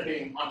 instead of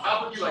being on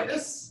top of you like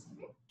this,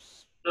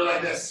 they're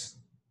like this.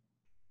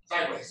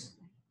 Sideways.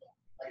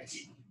 Like a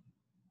T.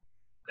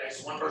 Okay,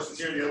 so one person's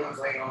here, the other one's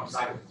laying on them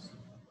sideways.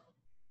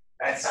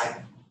 That's side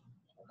mount.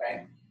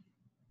 Okay?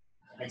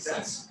 That makes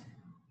sense?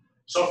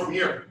 So from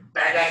here,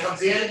 bad guy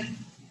comes in.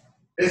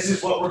 This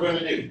is what we're going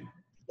to do.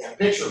 Yeah,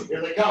 picture them.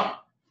 Here they come.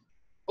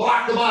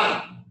 Block the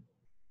body.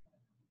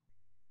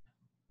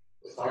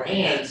 With our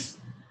hands,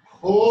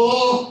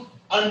 pull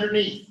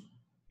underneath.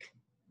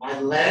 My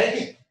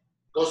leg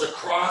goes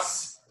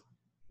across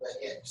the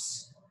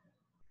hips.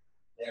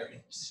 Their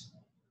hips.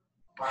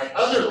 My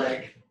other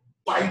leg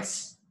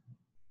bites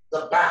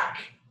the back.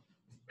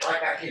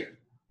 Right back here.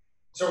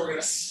 So we're going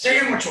to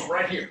sandwich them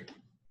right here.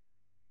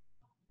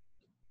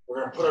 We're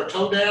going to put our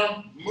toe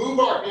down, move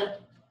our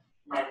hip.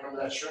 You might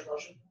remember that shrimp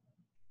motion?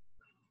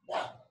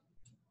 Yeah.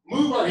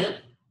 Move our hip,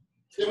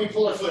 then we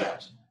pull our foot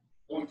out.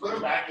 Then we put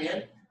it back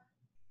in.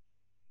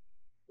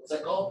 What's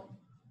that called?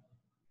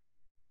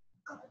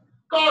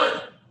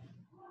 Guard.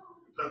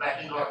 Put it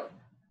back in guard.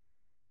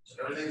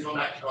 So everything's going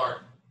back to guard.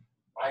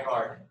 Why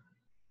guard?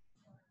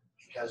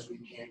 Because we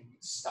can't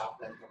stop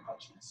them from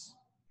punching us.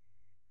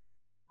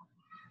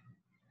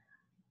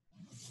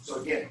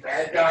 So again,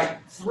 bad guy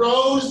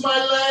throws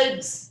my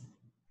legs.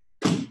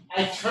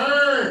 I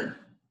turn.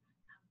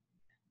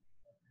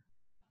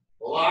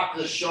 Block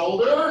the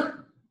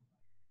shoulder.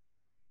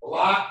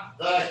 Block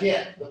the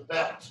hip, the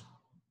belt.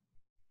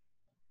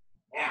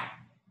 Now,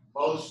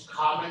 most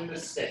common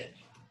mistake.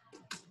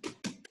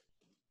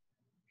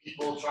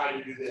 People try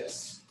to do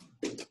this.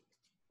 Is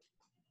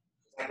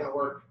that going to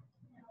work?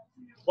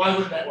 Why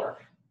wouldn't that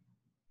work?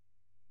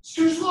 It's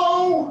too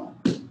slow.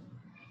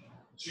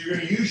 So you're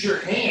going to use your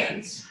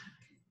hands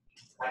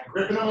by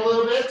gripping them a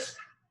little bit,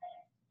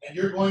 and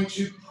you're going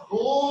to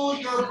pull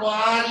your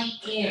body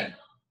in.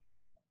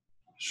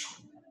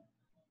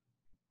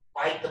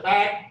 Bite the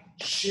back,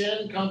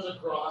 shin comes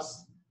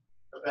across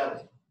the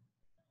belly.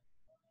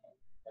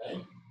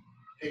 Okay?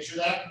 Picture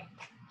that.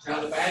 So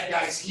now the bad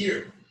guy's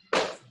here.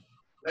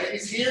 Leg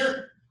is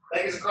here,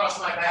 leg is across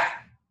my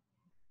back.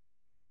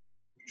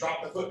 We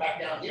drop the foot back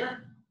down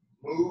here,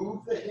 move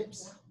the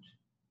hips out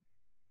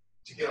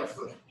to get our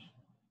foot out.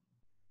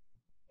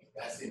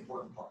 That's the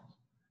important part.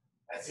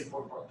 That's the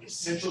important part. The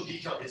essential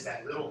detail is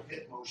that little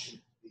hip motion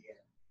at the end.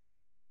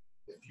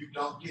 If you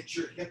don't get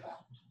your hip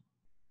out,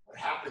 what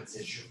happens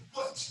is your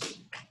foot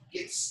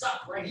gets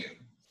stuck right here.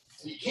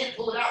 And you can't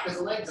pull it out because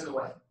the leg's in the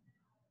way.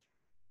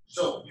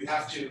 So you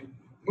have to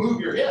move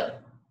your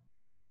hip.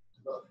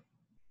 Look,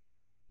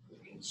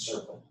 you can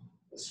circle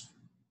this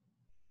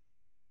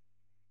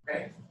way.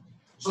 Okay?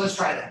 So let's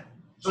try that.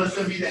 So it's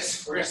going to be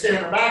this. We're going to stay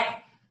on our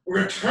back. We're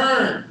going to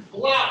turn,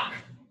 block.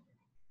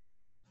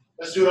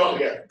 Let's do it all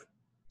together.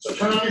 So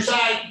turn on your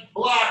side,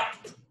 block,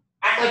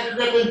 act like you're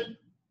gripping.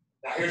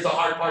 Now here's the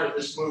hard part of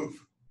this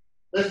move.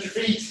 Lift your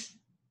feet.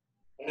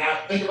 And now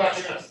think about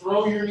you're going to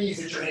throw your knees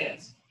at your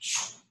hands.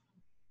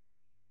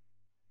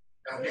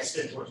 Now we're going to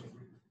spin towards me.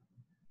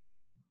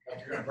 Like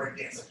you're going to break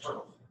dance like a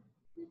turtle.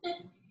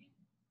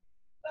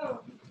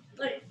 Oh,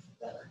 like.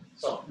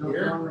 So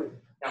here.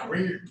 Now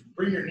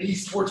bring your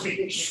knees towards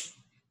me.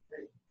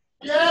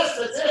 Yes,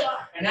 that's it.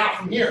 And now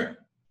from here,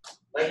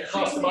 leg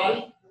across the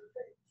body.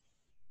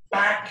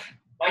 Back,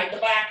 bite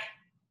the back.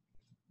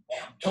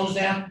 Down, toes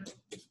down.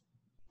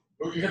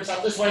 Move your hips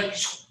out this way.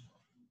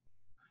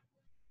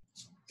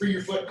 Free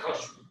your foot,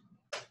 crush.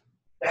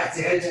 That's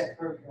it.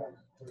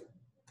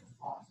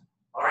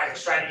 All right,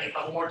 let's try it again a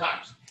couple more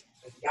times.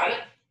 You got it?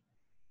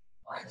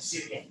 All right, let's see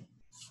it again.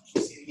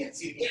 See it again,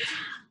 see it again.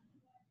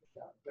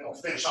 Then we'll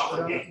finish off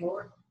the game.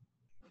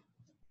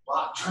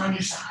 Block, turn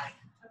your side.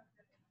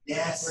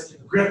 Yes,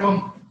 grip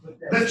them.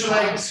 Lift your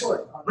legs.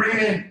 Bring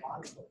it in.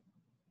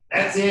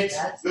 That's it.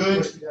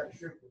 Good.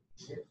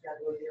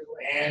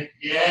 And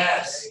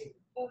yes.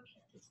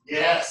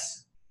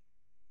 Yes.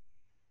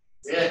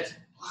 That's it.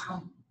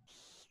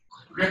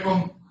 Grip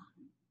them.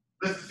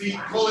 Lift the feet.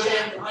 Pull it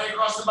in right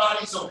across the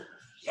body. So,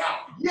 yeah.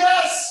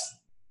 Yes.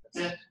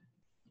 That's it.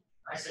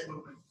 Nice hip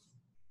movement.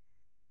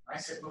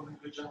 Nice hip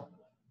movement. Good job.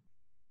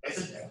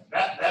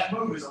 That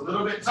move is a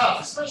little bit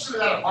tough, especially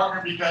without a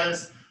partner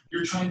because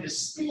you're trying to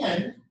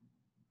spin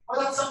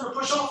without something to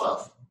push off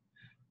of.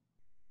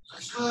 So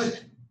it's good.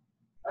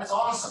 That's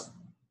awesome.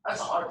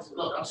 That's a hard thing.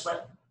 Look, I'm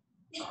sweating.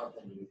 It's a hard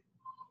thing to do.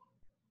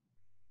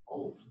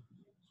 Oh.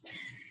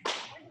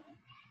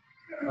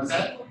 What's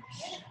that?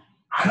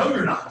 I know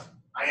you're not.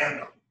 I am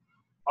though.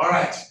 All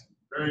right.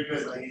 Very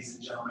good, ladies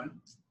and gentlemen.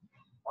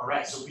 All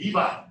right, so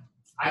Levi,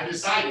 I've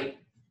decided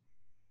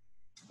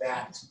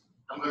that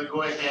I'm going to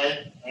go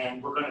ahead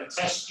and we're going to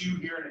test you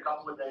here in a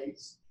couple of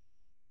days.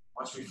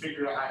 Once we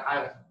figure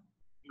out,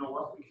 you know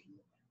what, we can do.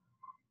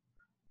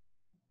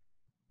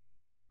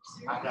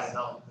 I've got to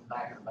know the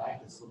back of the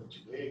back is a little bit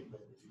too big, but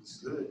if he's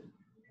good.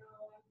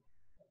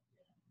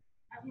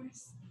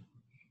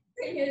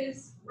 Thing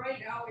is, right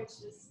now it's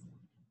just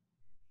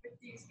with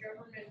these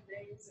government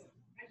things, and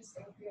I just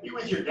don't feel. You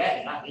with your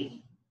daddy, not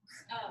me.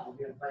 Oh,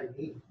 You're gonna fight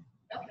me.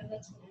 okay,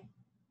 that's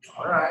fine.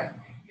 All right.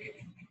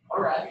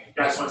 All right. You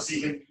guys want to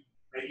see him?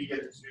 Maybe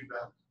get his new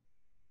belt.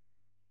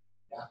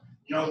 Yeah.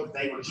 You know,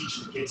 they were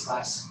teaching the kids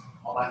class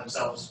all by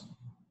themselves.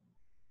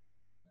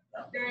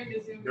 Yeah. During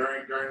the Zoom.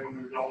 During when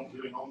we were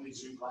doing only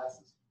Zoom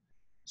classes.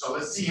 So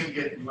let's see him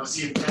get. You want to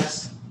see him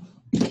test?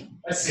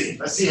 Let's see.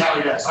 Let's see how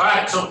he does. All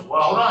right. So,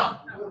 well, hold on.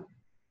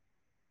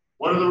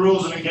 What are the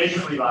rules of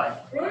engagement, Levi?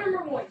 Rule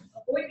number one: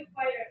 avoid the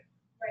fight at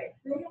right.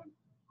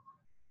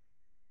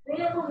 Rule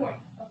number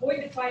one: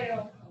 avoid the fight at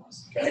all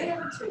costs. Okay. Rule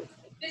number two: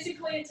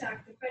 physically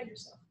attack, defend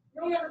yourself.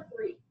 Rule number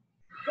three: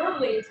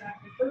 verbally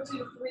attack, refer to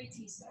the 3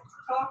 T steps: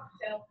 talk,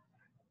 tell, act.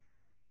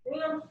 Rule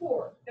number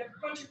four: never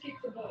punch or kick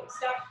the bully.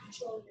 Stop,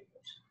 control, and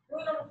negotiate.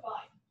 Rule number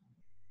five: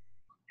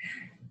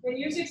 when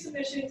using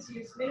submissions,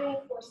 use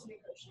minimal force to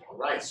negotiate. All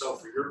right. So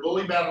for your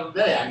bully battle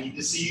today, I need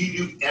to see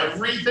you do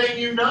everything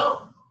you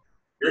know.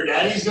 Your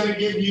daddy's going to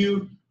give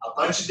you a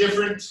bunch of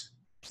different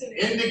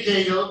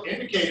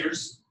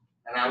indicators,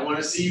 and I want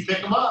to see you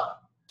pick them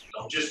up.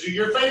 Don't just do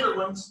your favorite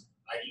ones.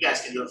 All right, you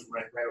guys can do it from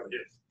right over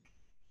here.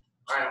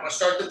 All right, I'm going to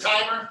start the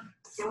timer.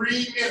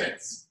 3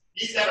 minutes.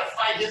 He's got to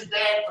fight his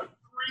dad for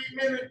 3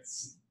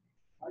 minutes.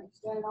 Why are you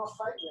standing all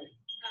fight ready?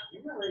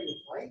 You're not ready to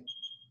fight.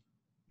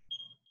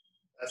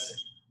 That's it.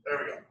 There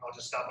we go. I'll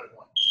just stop it at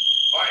 1.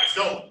 All right, let's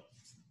go.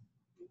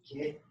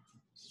 Kid.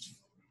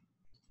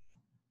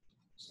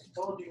 I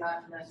told you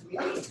not to mess me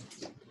up. Push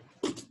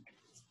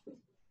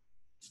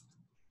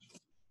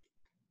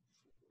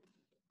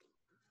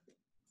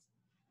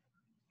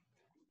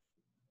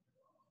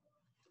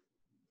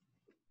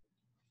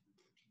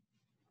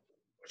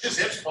his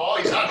hips, Paul.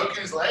 He's not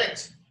hooking his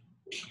legs.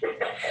 There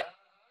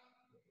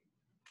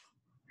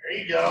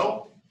you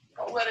go.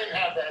 Don't let him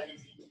have that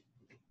easy.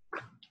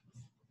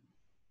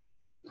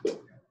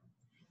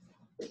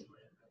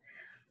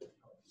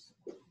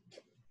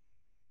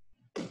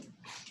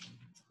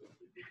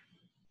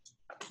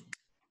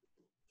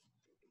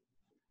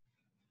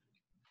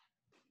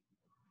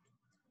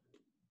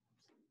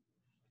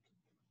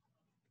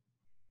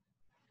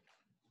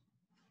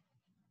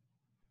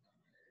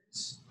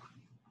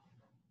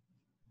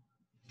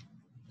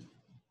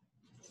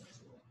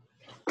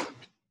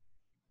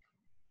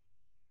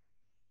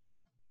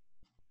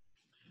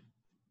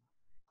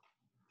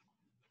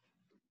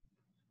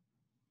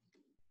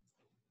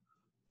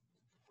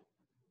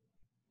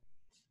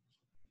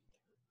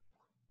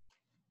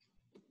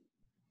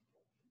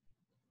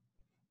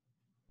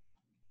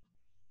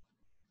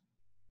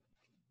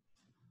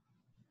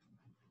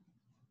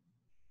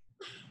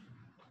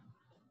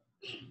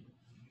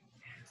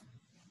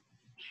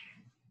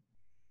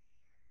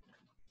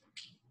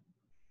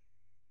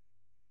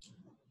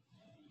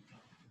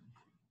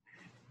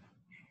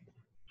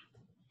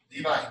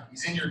 Levi,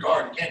 he's in your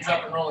guard. You can't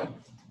trap and roll him.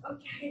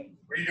 Okay.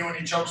 What are you doing?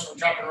 He chokes from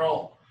trap and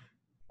roll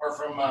or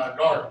from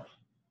guard.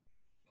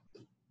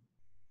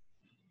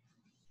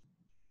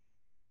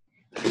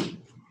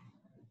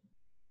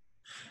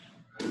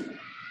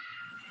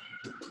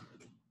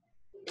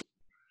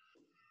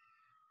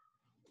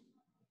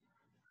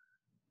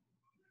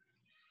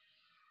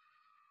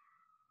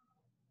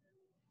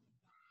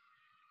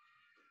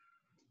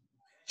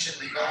 Finish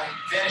it, Levi.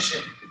 Finish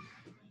it.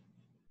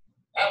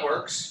 That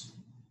works.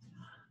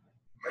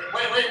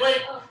 Wait.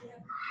 Oh, yeah.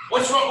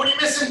 What's wrong? What are you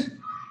missing?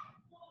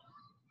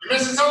 You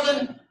missing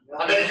something?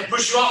 I bet he can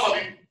push you off of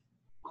him.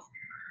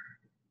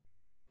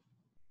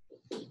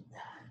 What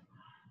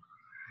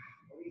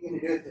are you going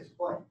to do at this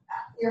point?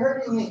 You're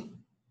hurting me.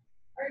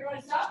 Are you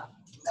going to stop?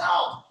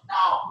 No.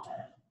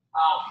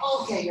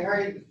 Oh, okay, you're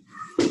hurting me.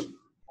 Are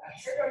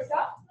you going to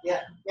stop?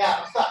 Yeah,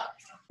 stop.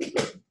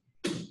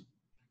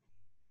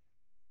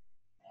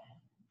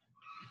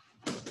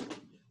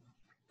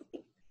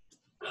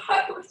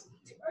 I was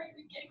trying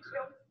to get you.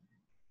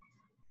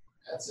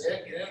 That's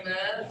it. Get in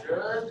there.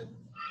 Good.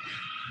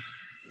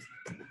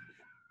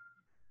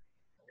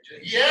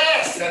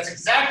 Yes, that's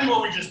exactly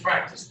what we just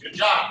practiced. Good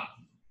job.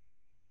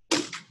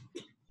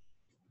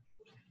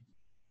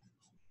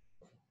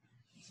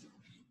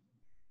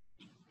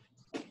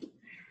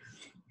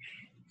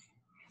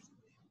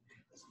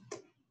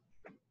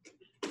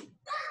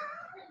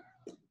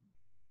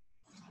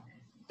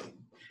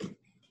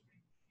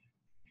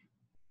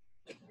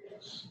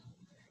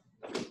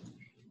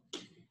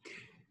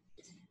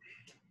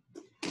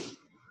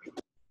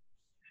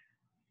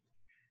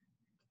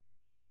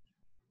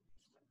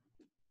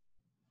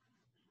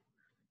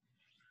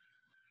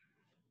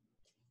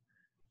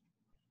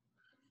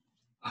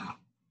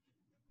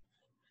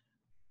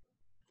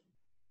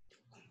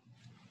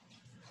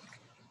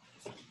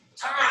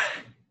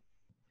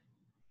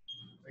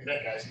 do you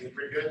think, guys? You did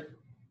pretty good?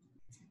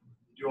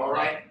 You do all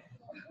right?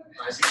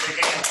 I see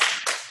big hand.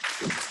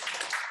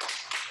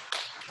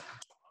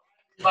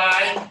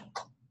 Fine.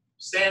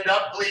 Stand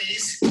up,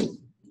 please.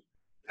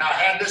 Now, I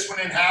have this one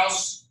in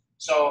house,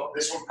 so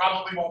this one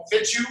probably won't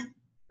fit you.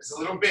 It's a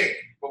little big,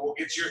 but we'll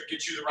get you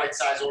the right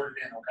size ordered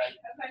in, okay?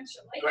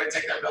 Eventually. Go ahead and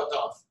take that belt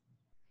off.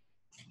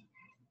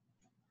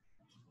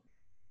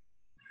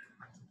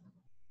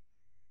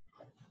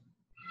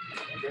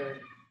 Okay.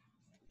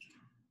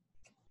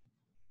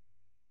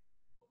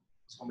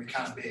 It's gonna be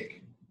kind of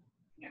big.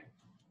 Yeah.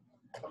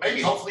 But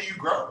maybe, hopefully, you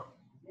grow.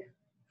 Yeah.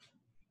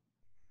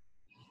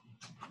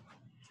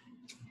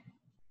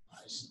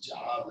 Nice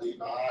job,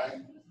 Levi.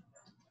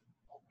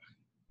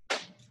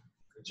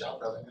 Good job,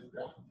 brother. Good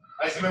job.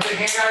 Nice to meet you,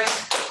 hand,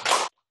 guys.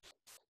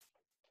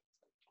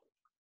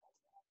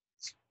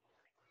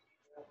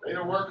 Way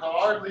to work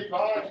hard,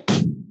 Levi.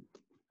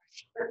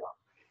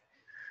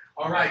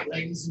 All right,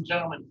 ladies and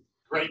gentlemen,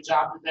 great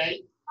job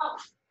today. Oh.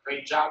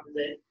 Great job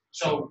today.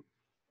 So,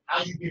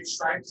 how you get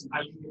stripes and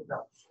how you get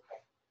belts.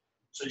 Okay.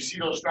 So you see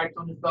those stripes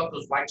on your belt,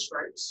 those white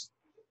stripes?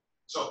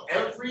 So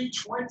every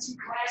 20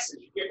 classes,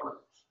 you get one of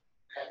those.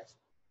 Okay.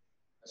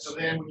 So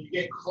then when you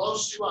get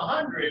close to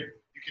 100,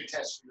 you can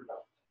test for your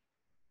belt.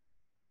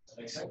 Does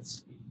that make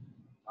sense?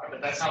 All right,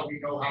 but that's how we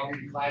know how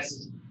many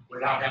classes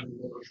without having to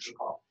go to the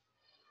call.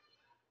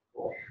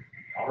 Cool.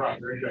 All right,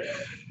 very good.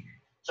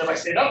 So if I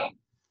stand up,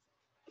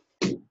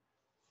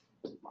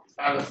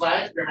 bow to the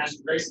flag,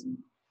 Grandmaster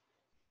Grayson.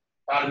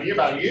 Bow to me,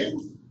 bow to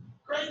you.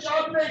 Great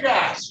job today,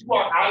 guys. You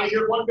walk out of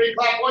here, one big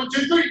clap, 1,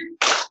 2, 3.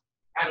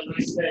 Have a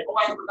nice day. Oh,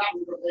 I forgot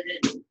we were going to play a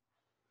game.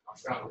 I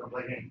forgot we're going to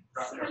play a game.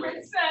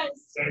 Simon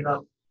Says. Stand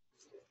up.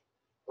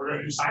 We're going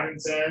to do Simon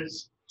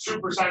Says.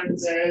 Super Simon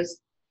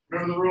Says.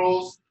 Remember the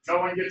rules. No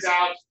one gets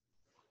out.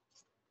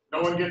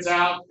 No one gets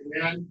out.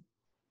 And then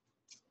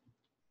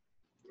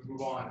we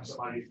move on. If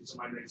somebody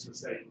makes a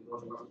mistake, we go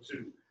to level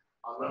 2.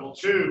 On level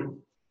 2,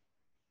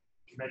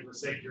 if you make a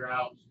mistake, you're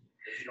out.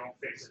 If you don't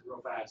fix it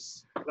real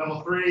fast.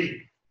 Level 3,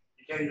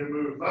 you can't even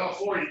move. Level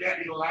 4, you can't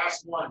be the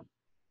last one.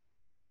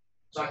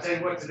 So I tell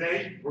you what,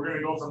 today we're going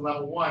to go from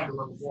level 1 to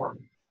level 4.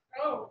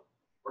 Oh.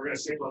 We're going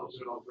to skip level 2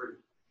 and level 3.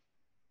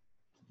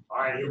 All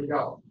right, here we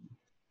go.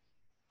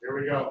 Here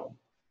we go.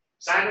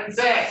 Simon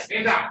Says,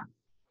 hands up.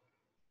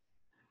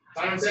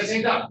 Simon Says,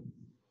 hands up.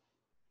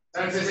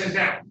 Simon Says, hands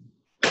down.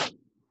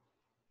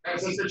 Simon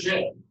Says, touch your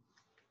head.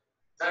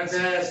 Simon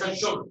Says, touch your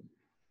shoulder.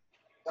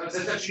 Simon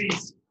Says, touch your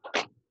knees.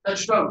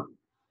 Touch your toes.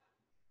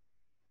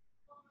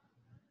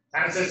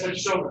 Simon Says, touch your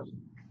shoulders.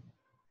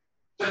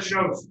 Touch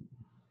your nose.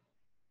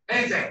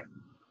 Hands down.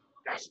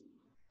 Gotcha.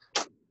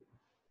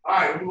 All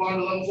right, we move on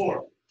to level 4.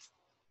 All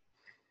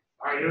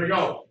right, here we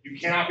go. You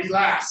cannot be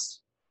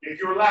last. If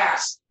you're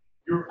last,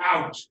 you're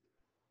out.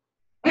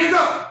 Hands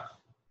up!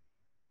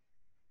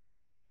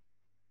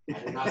 I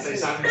did not say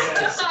Simon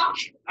Says.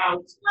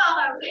 Out.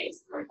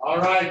 All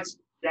right,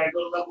 you gotta go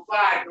to level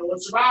 5. No one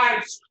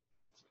survives.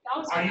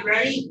 Are you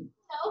ready?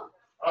 No.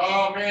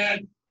 Oh man,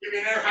 give me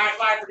an air high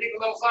five for getting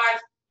to level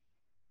 5.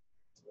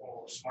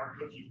 Oh, smart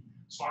cookie.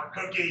 Smart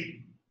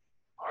cookie.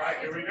 All right,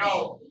 here we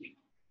go.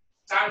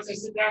 Simon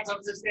Says sit down,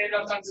 Simon Says stand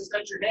up, Simon Says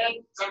touch your head,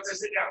 Simon Says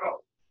sit down,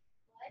 go.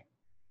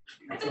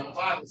 You get to level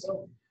 5, let's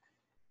go.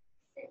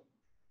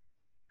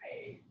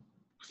 Hey.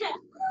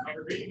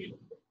 Remember reading it?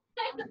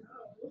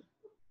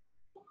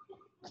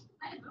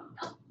 I don't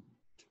know.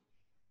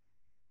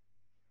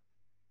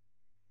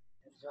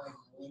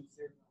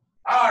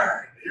 All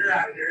right, you're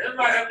out of here.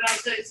 Everybody have a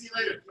nice day. See you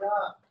later.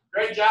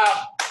 Great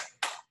job.